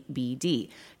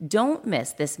CBD. Don't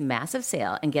miss this massive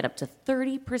sale and get up to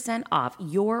 30% off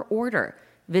your order.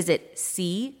 Visit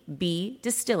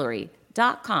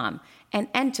cbdistillery.com and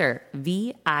enter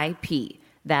VIP.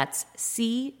 That's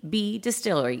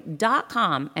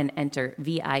cbdistillery.com and enter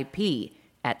VIP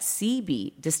at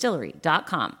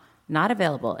cbdistillery.com. Not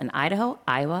available in Idaho,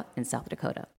 Iowa, and South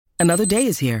Dakota. Another day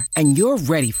is here, and you're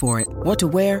ready for it. What to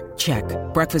wear? Check.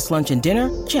 Breakfast, lunch, and dinner?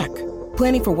 Check.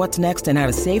 Planning for what's next and how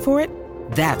to save for it?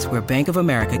 That's where Bank of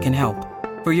America can help.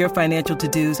 For your financial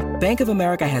to-dos, Bank of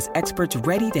America has experts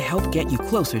ready to help get you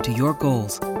closer to your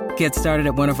goals. Get started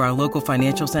at one of our local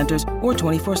financial centers or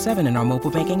 24/7 in our mobile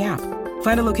banking app.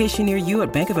 Find a location near you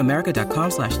at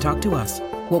bankofamerica.com/talktous.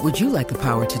 What would you like the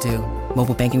power to do?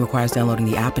 Mobile banking requires downloading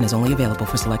the app and is only available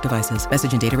for select devices.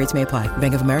 Message and data rates may apply.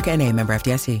 Bank of America N.A., member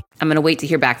FDIC. I'm going to wait to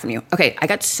hear back from you. Okay, I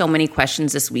got so many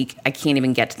questions this week. I can't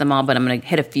even get to them all, but I'm going to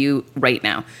hit a few right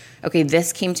now. Okay,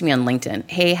 this came to me on LinkedIn.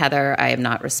 Hey, Heather, I have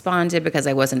not responded because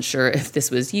I wasn't sure if this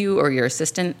was you or your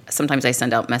assistant. Sometimes I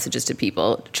send out messages to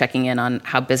people checking in on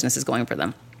how business is going for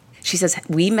them. She says,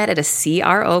 we met at a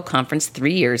CRO conference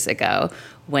 3 years ago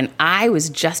when I was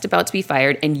just about to be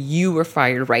fired and you were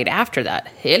fired right after that.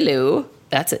 Hello.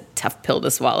 That's a tough pill to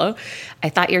swallow. I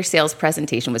thought your sales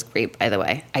presentation was great, by the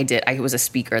way. I did. I was a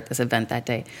speaker at this event that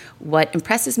day. What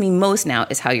impresses me most now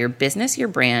is how your business, your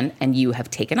brand, and you have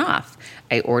taken off.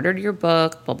 I ordered your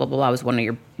book, blah, blah, blah. I was one of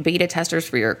your beta testers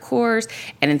for your course.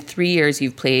 And in 3 years,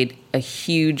 you've played a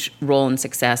huge role in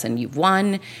success and you've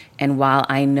won. And while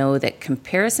I know that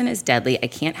comparison is deadly, I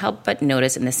can't help but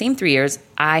notice in the same 3 years,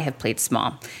 I have played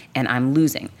small and I'm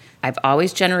losing. I've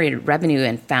always generated revenue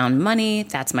and found money.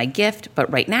 That's my gift.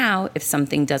 But right now, if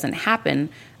something doesn't happen,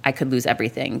 I could lose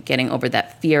everything. Getting over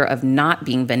that fear of not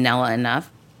being vanilla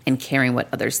enough and caring what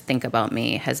others think about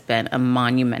me has been a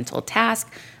monumental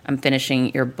task. I'm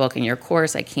finishing your book and your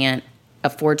course. I can't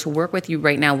afford to work with you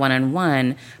right now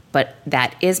one-on-one, but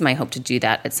that is my hope to do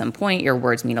that at some point. Your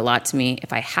words mean a lot to me.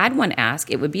 If I had one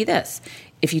ask, it would be this.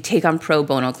 If you take on pro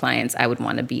bono clients, I would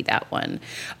want to be that one.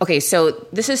 Okay, so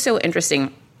this is so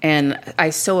interesting. And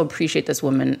I so appreciate this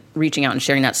woman reaching out and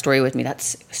sharing that story with me.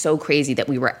 That's so crazy that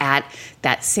we were at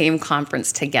that same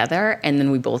conference together and then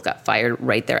we both got fired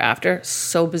right thereafter.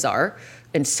 So bizarre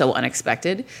and so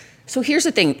unexpected. So here's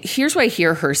the thing. Here's what I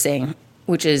hear her saying,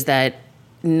 which is that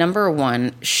number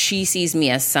one, she sees me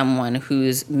as someone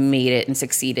who's made it and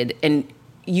succeeded. And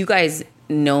you guys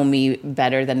know me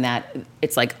better than that.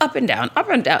 It's like up and down,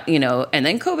 and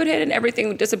then COVID hit and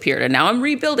everything disappeared. And now I'm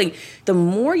rebuilding. The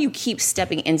more you keep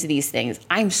stepping into these things,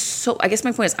 I guess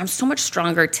my point is I'm so much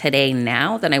stronger today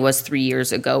now than I was 3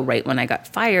 years ago, right when I got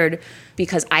fired,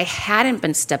 because I hadn't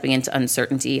been stepping into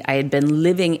uncertainty. I had been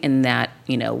living in that,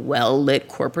 well-lit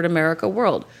corporate America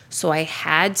world. So I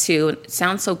had to, it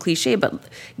sounds so cliche, but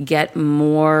get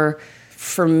more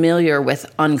familiar with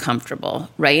uncomfortable,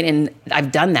 right? And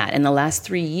I've done that. In the last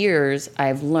 3 years,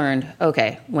 I've learned,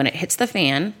 okay, when it hits the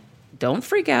fan, don't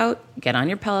freak out, get on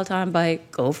your Peloton bike,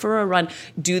 go for a run,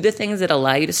 do the things that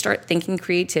allow you to start thinking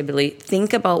creatively,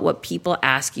 think about what people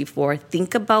ask you for,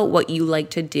 think about what you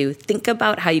like to do, think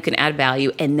about how you can add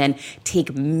value, and then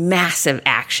take massive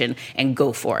action and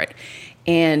go for it.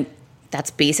 And that's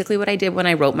basically what I did when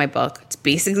I wrote my book. It's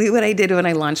basically what I did when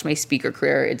I launched my speaker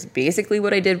career. It's basically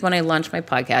what I did when I launched my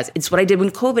podcast. It's what I did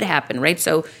when COVID happened, right?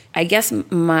 So I guess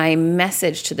my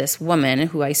message to this woman,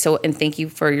 and thank you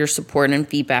for your support and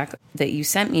feedback that you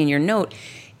sent me in your note,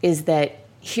 is that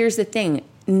here's the thing.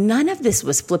 None of this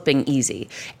was flipping easy.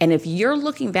 And if you're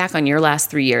looking back on your last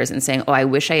 3 years and saying, oh, I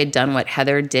wish I had done what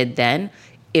Heather did then,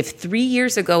 if 3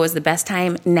 years ago was the best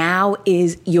time, now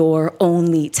is your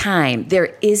only time.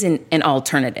 There isn't an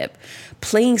alternative.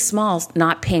 Playing small's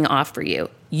not paying off for you.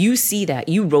 You see that.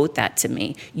 You wrote that to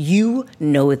me. You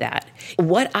know that.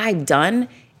 What I've done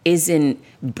isn't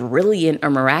brilliant or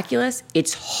miraculous.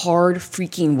 It's hard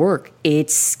freaking work.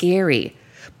 It's scary.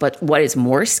 But what is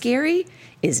more scary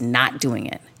is not doing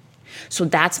it. So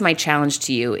that's my challenge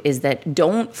to you, is that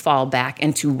don't fall back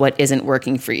into what isn't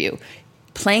working for you.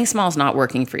 Playing small is not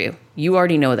working for you. You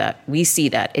already know that. We see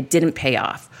that. It didn't pay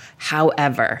off.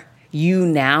 However, you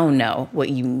now know what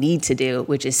you need to do,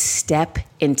 which is step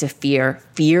into fear.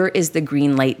 Fear is the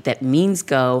green light that means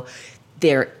go.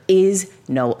 There is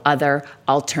no other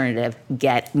alternative.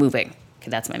 Get moving. Okay,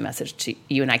 that's my message to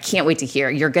you, and I can't wait to hear.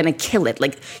 You're going to kill it.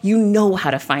 Like, you know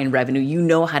how to find revenue. You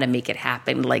know how to make it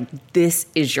happen. Like, this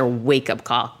is your wake-up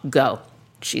call. Go.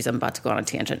 Jeez, I'm about to go on a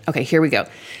tangent. Okay, here we go.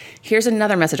 Here's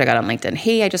another message I got on LinkedIn.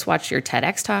 Hey, I just watched your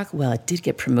TEDx talk. Well, it did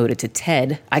get promoted to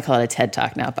TED. I call it a TED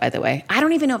talk now, by the way. I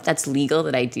don't even know if that's legal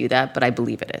that I do that, but I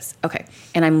believe it is. Okay.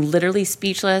 And I'm literally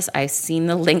speechless. I've seen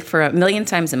the link for a million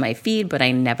times in my feed, but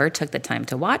I never took the time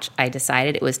to watch. I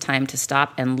decided it was time to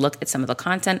stop and look at some of the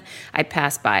content I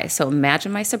passed by. So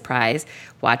imagine my surprise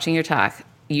watching your talk.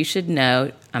 You should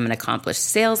know I'm an accomplished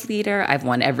sales leader. I've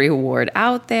won every award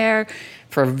out there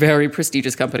for a very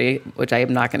prestigious company, which I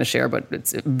am not going to share, but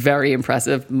it's very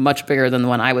impressive, much bigger than the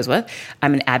one I was with.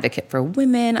 I'm an advocate for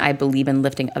women. I believe in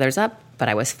lifting others up, but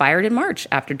I was fired in March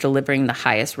after delivering the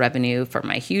highest revenue for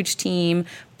my huge team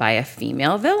by a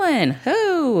female villain.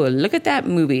 Oh, look at that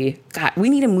movie. God, we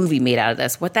need a movie made out of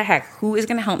this. What the heck? Who is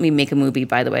going to help me make a movie,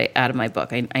 by the way, out of my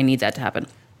book? I need that to happen.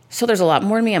 So there's a lot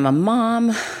more to me. I'm a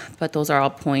mom, but those are all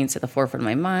points at the forefront of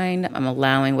my mind. I'm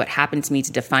allowing what happened to me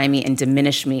to define me and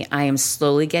diminish me. I am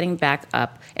slowly getting back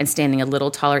up and standing a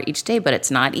little taller each day, but it's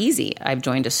not easy. I've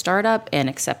joined a startup and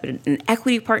accepted an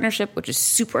equity partnership, which is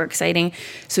super exciting.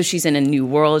 So she's in a new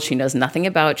world she knows nothing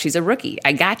about. She's a rookie.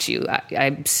 I got you.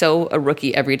 I'm so a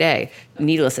rookie every day.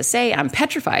 Needless to say, I'm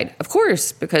petrified, of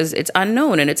course, because it's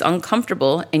unknown and it's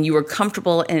uncomfortable, and you were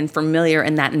comfortable and familiar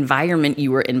in that environment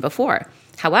you were in before.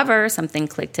 However, something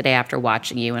clicked today after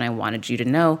watching you, and I wanted you to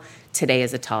know today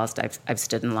is the tallest I've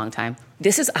stood in a long time.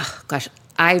 This is, oh gosh,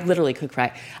 I literally could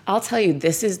cry. I'll tell you,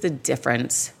 this is the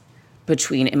difference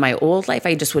between, in my old life,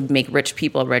 I just would make rich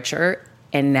people richer,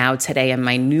 and now today in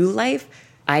my new life,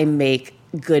 I make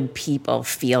good people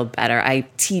feel better. I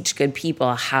teach good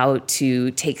people how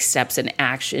to take steps in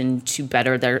action to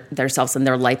better themselves and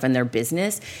their life and their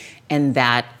business, and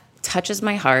that touches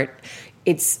my heart.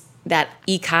 It's that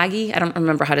ikagi, I don't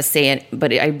remember how to say it,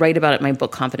 but I write about it in my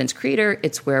book, Confidence Creator.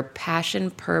 It's where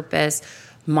passion, purpose,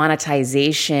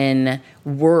 monetization,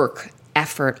 work,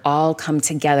 effort all come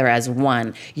together as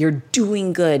one. You're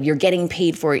doing good. You're getting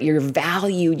paid for it. You're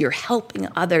valued. You're helping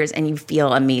others, and you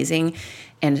feel amazing.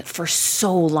 And for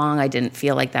so long, I didn't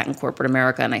feel like that in corporate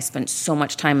America. And I spent so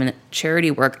much time in charity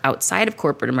work outside of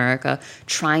corporate America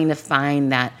trying to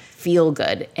find that feel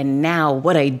good. And now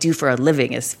what I do for a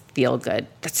living is feel good.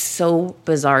 That's so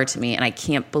bizarre to me. And I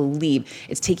can't believe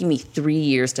it's taking me 3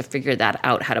 years to figure that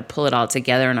out, how to pull it all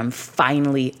together. And I'm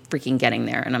finally freaking getting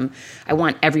there. And I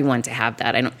want everyone to have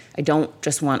that. I don't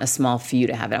just want a small few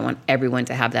to have it. I want everyone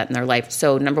to have that in their life.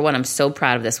 So number one, I'm so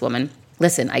proud of this woman.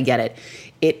 Listen, I get it.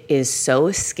 It is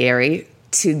so scary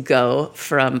to go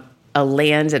from a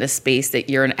land and a space that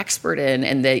you're an expert in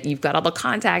and that you've got all the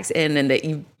contacts in and that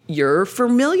you're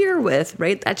familiar with,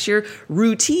 right? That's your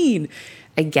routine.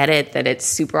 I get it that it's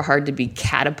super hard to be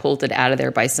catapulted out of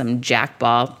there by some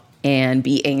jackball and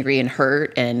be angry and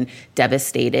hurt and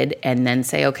devastated and then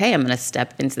say, okay, I'm going to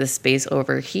step into the space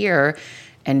over here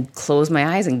and close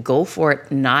my eyes and go for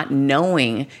it, not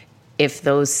knowing if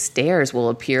those stairs will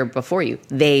appear before you.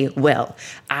 They will.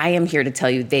 I am here to tell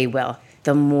you they will.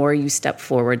 The more you step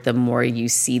forward, the more you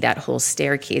see that whole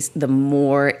staircase, the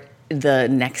more the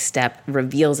next step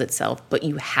reveals itself, but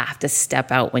you have to step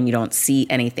out when you don't see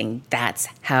anything. That's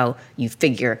how you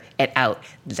figure it out.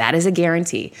 That is a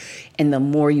guarantee. And the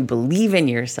more you believe in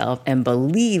yourself and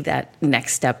believe that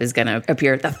next step is going to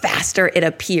appear, the faster it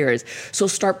appears. So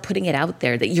start putting it out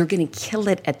there that you're going to kill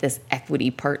it at this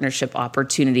equity partnership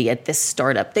opportunity, at this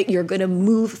startup, that you're going to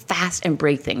move fast and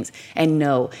break things. And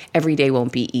no, every day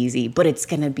won't be easy, but it's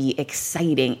going to be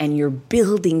exciting and you're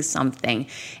building something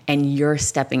and you're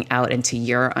stepping out into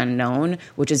your unknown,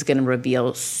 which is going to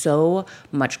reveal so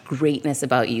much greatness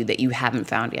about you that you haven't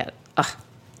found yet. Ugh,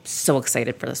 so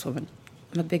excited for this woman.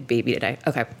 I'm a big baby today.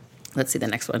 Okay, let's see the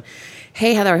next one.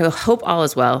 Hey, Heather, I hope all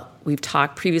is well. We've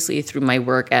talked previously through my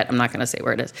work at, I'm not going to say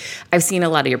where it is. I've seen a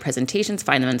lot of your presentations,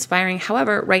 find them inspiring.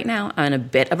 However, right now, I'm in a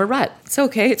bit of a rut. It's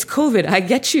okay. It's COVID. I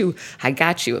get you. I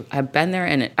got you. I've been there,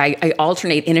 and I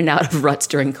alternate in and out of ruts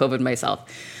during COVID myself.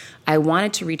 I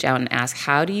wanted to reach out and ask,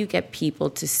 how do you get people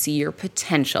to see your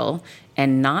potential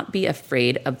and not be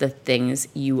afraid of the things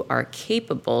you are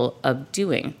capable of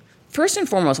doing? First and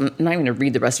foremost, I'm not even going to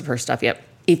read the rest of her stuff yet.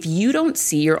 If you don't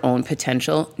see your own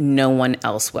potential, no one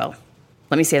else will.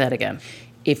 Let me say that again.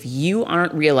 If you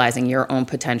aren't realizing your own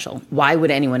potential, why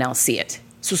would anyone else see it?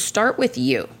 So start with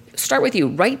you. Start with you.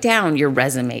 Write down your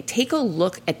resume. Take a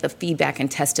look at the feedback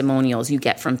and testimonials you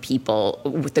get from people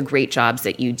with the great jobs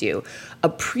that you do.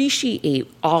 Appreciate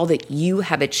all that you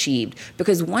have achieved,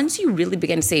 because once you really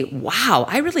begin to say, wow,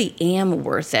 I really am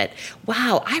worth it.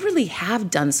 Wow, I really have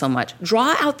done so much.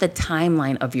 Draw out the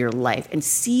timeline of your life and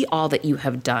see all that you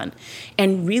have done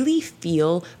and really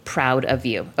feel proud of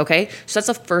you, okay? So that's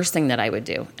the first thing that I would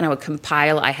do. And I would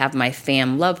compile, I have my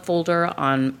fam love folder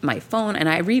on my phone, and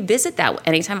I revisit that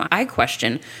anytime I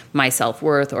question my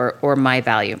self-worth or my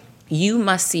value. You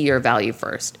must see your value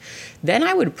first. Then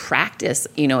I would practice,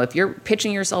 if you're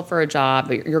pitching yourself for a job,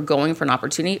 or you're going for an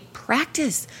opportunity,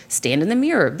 practice. Stand in the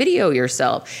mirror, video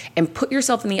yourself, and put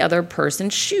yourself in the other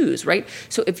person's shoes, right?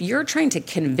 So if you're trying to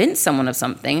convince someone of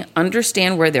something,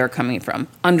 understand where they're coming from.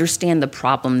 Understand the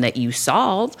problem that you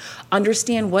solve.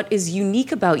 Understand what is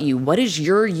unique about you. What is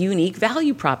your unique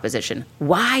value proposition?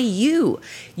 Why you?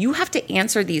 You have to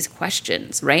answer these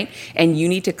questions, right? And you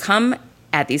need to come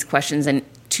at these questions and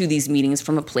to these meetings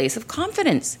from a place of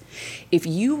confidence. If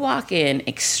you walk in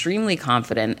extremely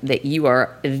confident that you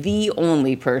are the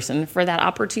only person for that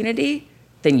opportunity,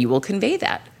 then you will convey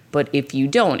that. But if you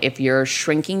don't, if you're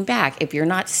shrinking back, if you're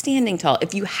not standing tall,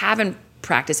 if you haven't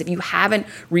practiced, if you haven't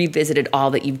revisited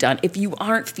all that you've done, if you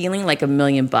aren't feeling like $1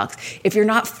 million, if you're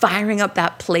not firing up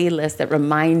that playlist that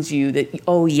reminds you that,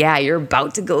 oh yeah, you're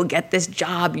about to go get this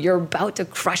job, you're about to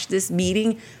crush this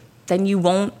meeting, then you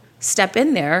won't step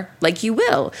in there like you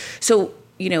will. So,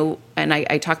 and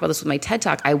I talk about this with my TED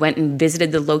Talk, I went and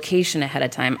visited the location ahead of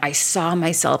time. I saw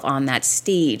myself on that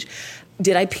stage.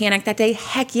 Did I panic that day?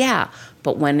 Heck yeah.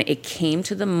 But when it came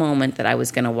to the moment that I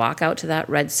was going to walk out to that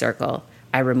red circle,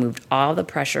 I removed all the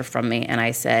pressure from me and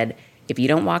I said, if you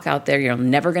don't walk out there, you're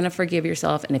never going to forgive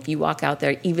yourself. And if you walk out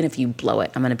there, even if you blow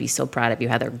it, I'm going to be so proud of you,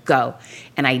 Heather. Go.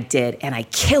 And I did, and I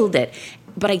killed it.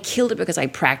 But I killed it because I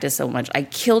practiced so much. I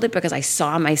killed it because I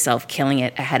saw myself killing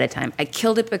it ahead of time. I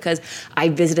killed it because I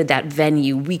visited that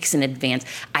venue weeks in advance.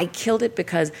 I killed it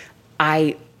because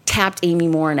I tapped Amy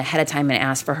Moran ahead of time and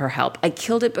asked for her help. I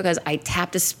killed it because I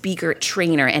tapped a speaker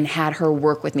trainer and had her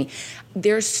work with me.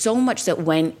 There's so much that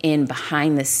went in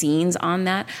behind the scenes on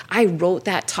that. I wrote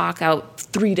that talk out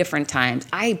 3 different times.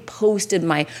 I posted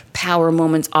my power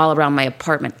moments all around my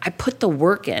apartment. I put the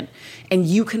work in, and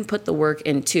you can put the work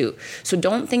in too. So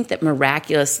don't think that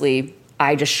miraculously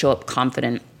I just show up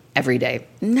confident every day.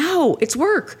 No, it's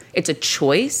work. It's a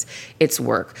choice. It's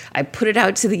work. I put it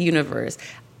out to the universe.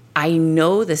 I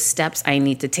know the steps I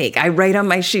need to take. I write on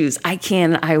my shoes. I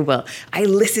can, I will. I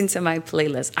listen to my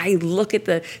playlist. I look at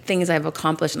the things I've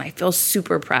accomplished and I feel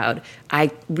super proud. I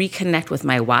reconnect with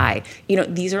my why.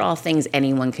 These are all things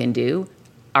anyone can do.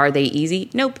 Are they easy?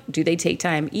 Nope. Do they take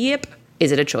time? Yep.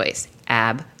 Is it a choice?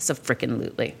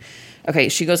 Abso-frickin-lutely. Okay,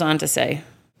 she goes on to say,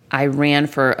 I ran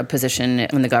for a position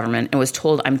in the government and was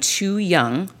told I'm too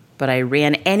young, but I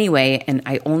ran anyway, and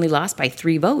I only lost by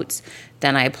 3 votes.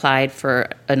 Then I applied for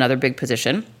another big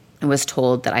position. and was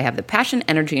told that I have the passion,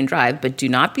 energy, and drive, but do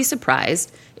not be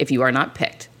surprised if you are not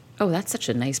picked. Oh, that's such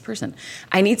a nice person.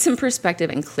 I need some perspective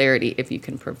and clarity if you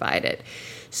can provide it.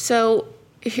 So,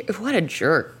 what a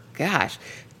jerk. Gosh.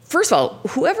 First of all,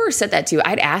 whoever said that to you,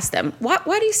 I'd ask them, why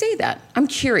do you say that? I'm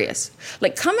curious.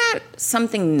 Like, come at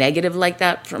something negative like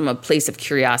that from a place of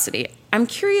curiosity. I'm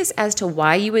curious as to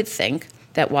why you would think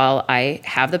that while I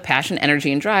have the passion,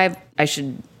 energy, and drive, I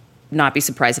should not be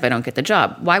surprised if I don't get the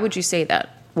job. Why would you say that?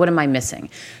 What am I missing?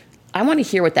 I want to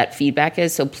hear what that feedback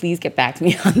is, so please get back to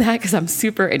me on that because I'm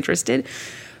super interested.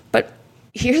 But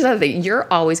here's the other thing. You're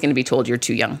always going to be told you're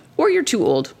too young, or you're too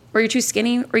old, or you're too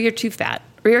skinny, or you're too fat,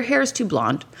 or your hair is too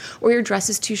blonde, or your dress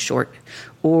is too short,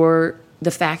 or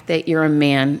the fact that you're a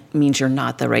man means you're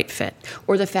not the right fit,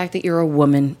 or the fact that you're a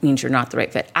woman means you're not the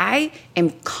right fit. I am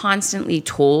constantly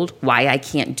told why I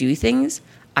can't do things.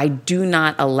 I do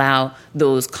not allow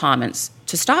those comments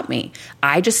to stop me.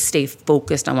 I just stay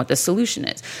focused on what the solution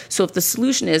is. So if the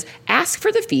solution is ask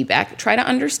for the feedback, try to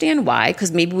understand why,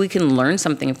 because maybe we can learn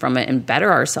something from it and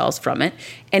better ourselves from it.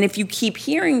 And if you keep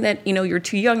hearing that, you're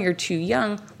too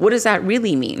young, what does that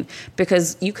really mean?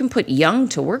 Because you can put young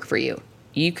to work for you.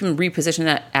 You can reposition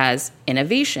that as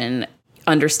innovation,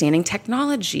 understanding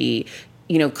technology,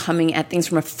 coming at things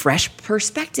from a fresh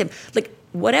perspective. Like,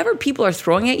 whatever people are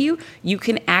throwing at you, you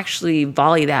can actually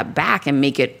volley that back and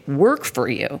make it work for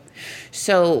you.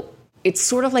 So it's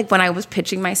sort of like when I was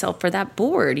pitching myself for that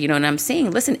board, and I'm saying,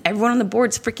 listen, everyone on the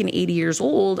board's freaking 80 years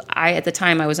old. At the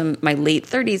time I was in my late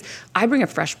 30s. I bring a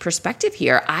fresh perspective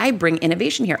here. I bring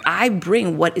innovation here. I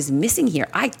bring what is missing here.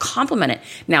 I complement it.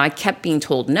 Now I kept being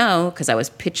told no because I was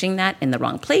pitching that in the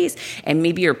wrong place. And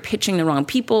maybe you're pitching the wrong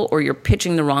people or you're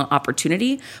pitching the wrong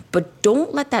opportunity, but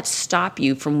don't let that stop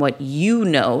you from what you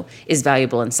know is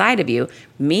valuable inside of you.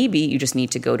 Maybe you just need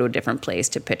to go to a different place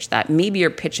to pitch that. Maybe you're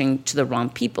pitching to the wrong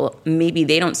people. Maybe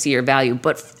they don't see your value.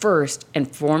 But first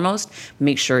and foremost,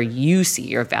 make sure you see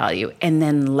your value and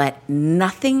then let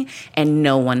nothing and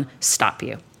no one stop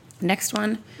you. Next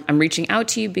one, I'm reaching out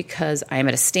to you because I am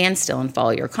at a standstill and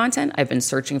follow your content. I've been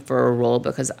searching for a role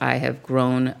because I have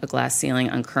grown a glass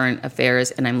ceiling on current affairs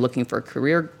and I'm looking for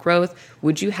career growth.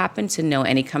 Would you happen to know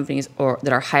any companies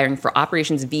that are hiring for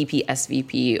operations VP,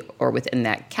 SVP, or within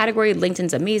that category?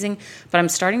 LinkedIn's amazing, but I'm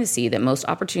starting to see that most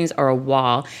opportunities are a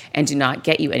wall and do not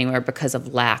get you anywhere because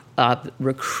of lack of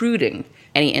recruiting.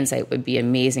 Any insight would be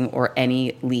amazing, or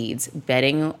any leads.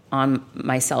 Betting on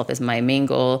myself is my main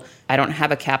goal. I don't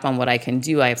have a cap on what I can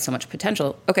do. I have so much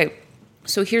potential. Okay,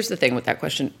 so here's the thing with that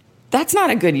question. That's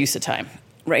not a good use of time,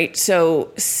 right?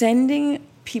 So sending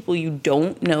people you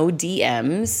don't know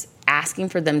DMs, asking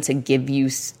for them to give you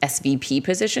SVP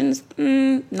positions,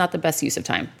 not the best use of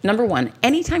time. Number one,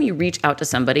 anytime you reach out to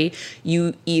somebody,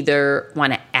 you either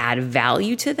want to add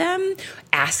value to them,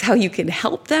 ask how you can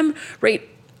help them, right?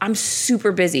 I'm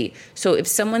super busy. So if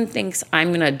someone thinks I'm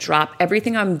going to drop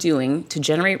everything I'm doing to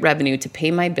generate revenue to pay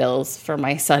my bills for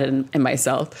my son and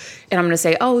myself, and I'm going to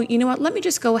say, oh, you know what? Let me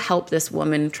just go help this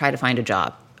woman try to find a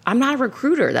job. I'm not a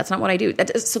recruiter. That's not what I do.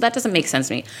 So that doesn't make sense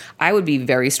to me. I would be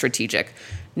very strategic.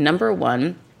 Number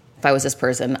one, if I was this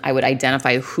person, I would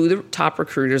identify who the top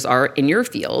recruiters are in your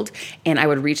field, and I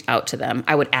would reach out to them.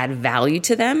 I would add value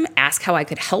to them, ask how I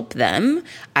could help them.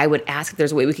 I would ask if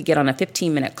there's a way we could get on a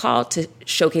 15-minute call to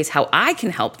showcase how I can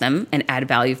help them and add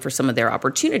value for some of their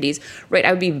opportunities, right?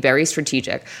 I would be very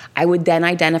strategic. I would then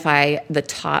identify the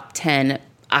top 10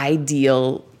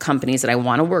 ideal companies that I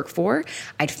want to work for.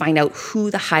 I'd find out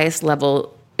who the highest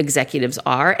level executives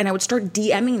are, and I would start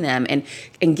DMing them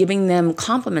and giving them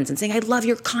compliments and saying, I love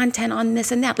your content on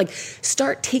this and that. Like,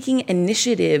 start taking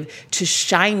initiative to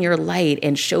shine your light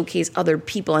and showcase other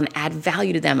people and add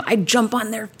value to them. I'd jump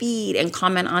on their feed and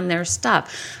comment on their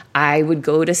stuff. I would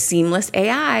go to Seamless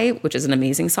AI, which is an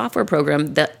amazing software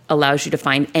program that allows you to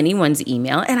find anyone's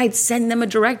email, and I'd send them a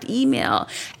direct email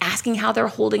asking how they're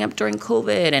holding up during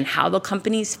COVID and how the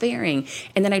company's faring.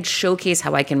 And then I'd showcase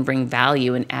how I can bring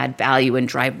value and add value and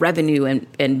drive revenue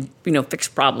and fix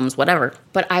problems, whatever.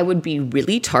 But I would be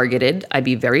really targeted. I'd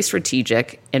be very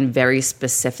strategic and very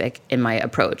specific in my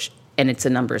approach. And it's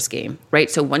a numbers game, right?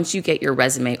 So once you get your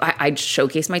resume, I'd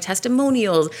showcase my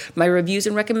testimonials, my reviews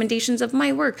and recommendations of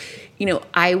my work.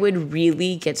 I would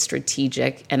really get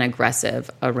strategic and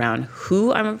aggressive around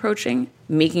who I'm approaching,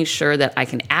 making sure that I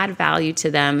can add value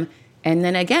to them, And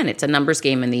then again, it's a numbers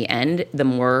game in the end. The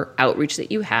more outreach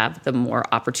that you have, the more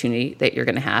opportunity that you're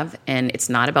going to have. And it's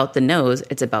not about the no's,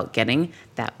 it's about getting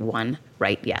that one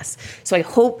right yes. So I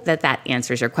hope that that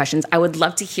answers your questions. I would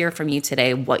love to hear from you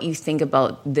today what you think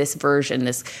about this version,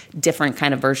 this different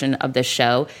kind of version of the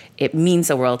show. It means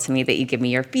the world to me that you give me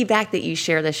your feedback, that you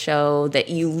share the show, that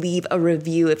you leave a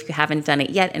review if you haven't done it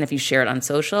yet. And if you share it on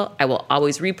social, I will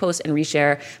always repost and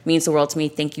reshare. It means the world to me.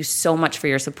 Thank you so much for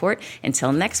your support.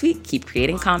 Until next week, keep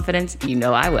creating confidence. You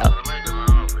know I will.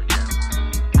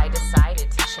 I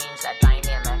decided to change that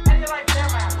dynamic.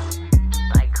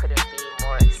 I couldn't be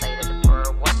more excited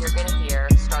for what you're going to hear,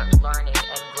 start learning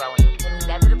and growing.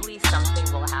 Inevitably,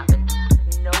 something will happen.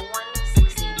 No one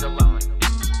succeeds alone.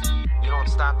 You don't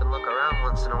stop and look around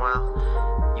once in a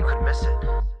while, you could miss it.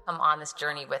 Come on this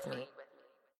journey with me.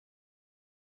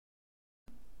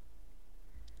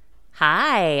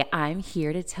 Hi, I'm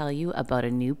here to tell you about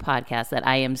a new podcast that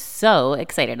I am so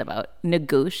excited about.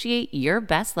 Negotiate Your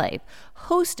Best Life,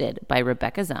 hosted by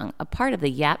Rebecca Zung, a part of the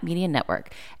Yap Media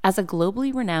Network. As a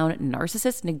globally renowned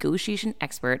narcissist negotiation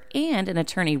expert and an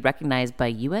attorney recognized by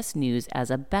U.S. News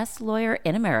as a best lawyer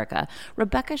in America,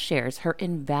 Rebecca shares her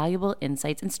invaluable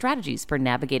insights and strategies for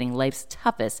navigating life's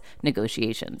toughest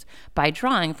negotiations. By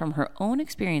drawing from her own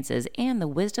experiences and the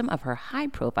wisdom of her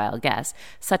high-profile guests,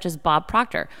 such as Bob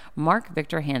Proctor, Mark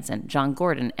Victor Hansen, John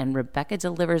Gordon, and Rebecca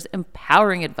delivers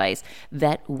empowering advice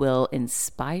that will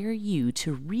inspire you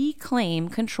to reclaim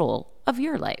control of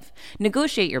your life.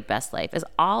 Negotiate Your Best Life is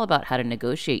all about how to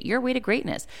negotiate your way to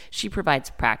greatness. She provides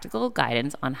practical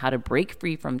guidance on how to break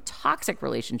free from toxic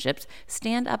relationships,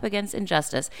 stand up against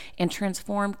injustice, and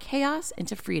transform chaos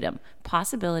into freedom,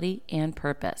 possibility, and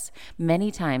purpose. Many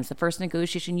times, the first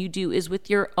negotiation you do is with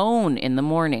your own in the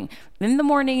morning. In the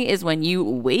morning is when you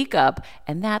wake up,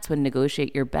 and that's when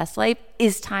Negotiate Your Best Life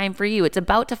is time for you. It's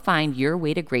about to find your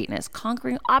way to greatness,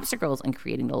 conquering obstacles, and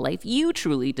creating the life you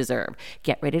truly deserve.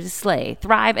 Get ready to slay,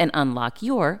 thrive, and unlock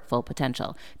your full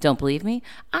potential. Don't believe me?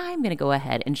 I'm going to go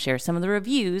ahead and share some of the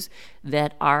reviews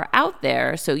that are out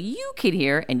there so you can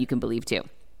hear and you can believe too.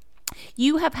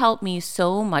 You have helped me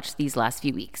so much these last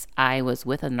few weeks. I was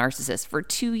with a narcissist for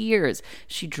 2 years.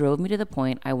 She drove me to the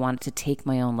point I wanted to take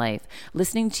my own life.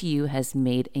 Listening to you has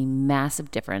made a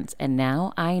massive difference, and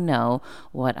now I know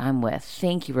what I'm with.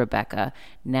 Thank you, Rebecca.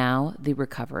 Now the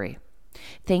recovery.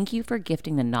 Thank you for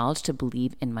gifting the knowledge to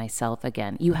believe in myself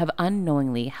again. You have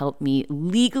unknowingly helped me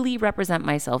legally represent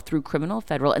myself through criminal,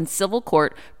 federal, and civil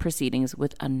court proceedings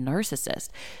with a narcissist.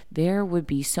 There would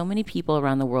be so many people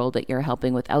around the world that you're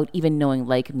helping without even knowing,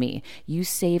 like me. You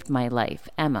saved my life.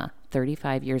 Emma,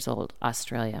 35 years old,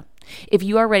 Australia. If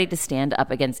you are ready to stand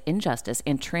up against injustice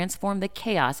and transform the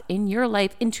chaos in your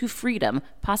life into freedom,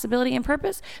 possibility, and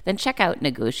purpose, then check out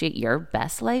Negotiate Your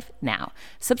Best Life now.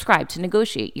 Subscribe to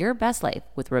Negotiate Your Best Life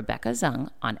with Rebecca Zung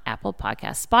on Apple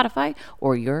Podcasts, Spotify,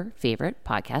 or your favorite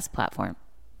podcast platform.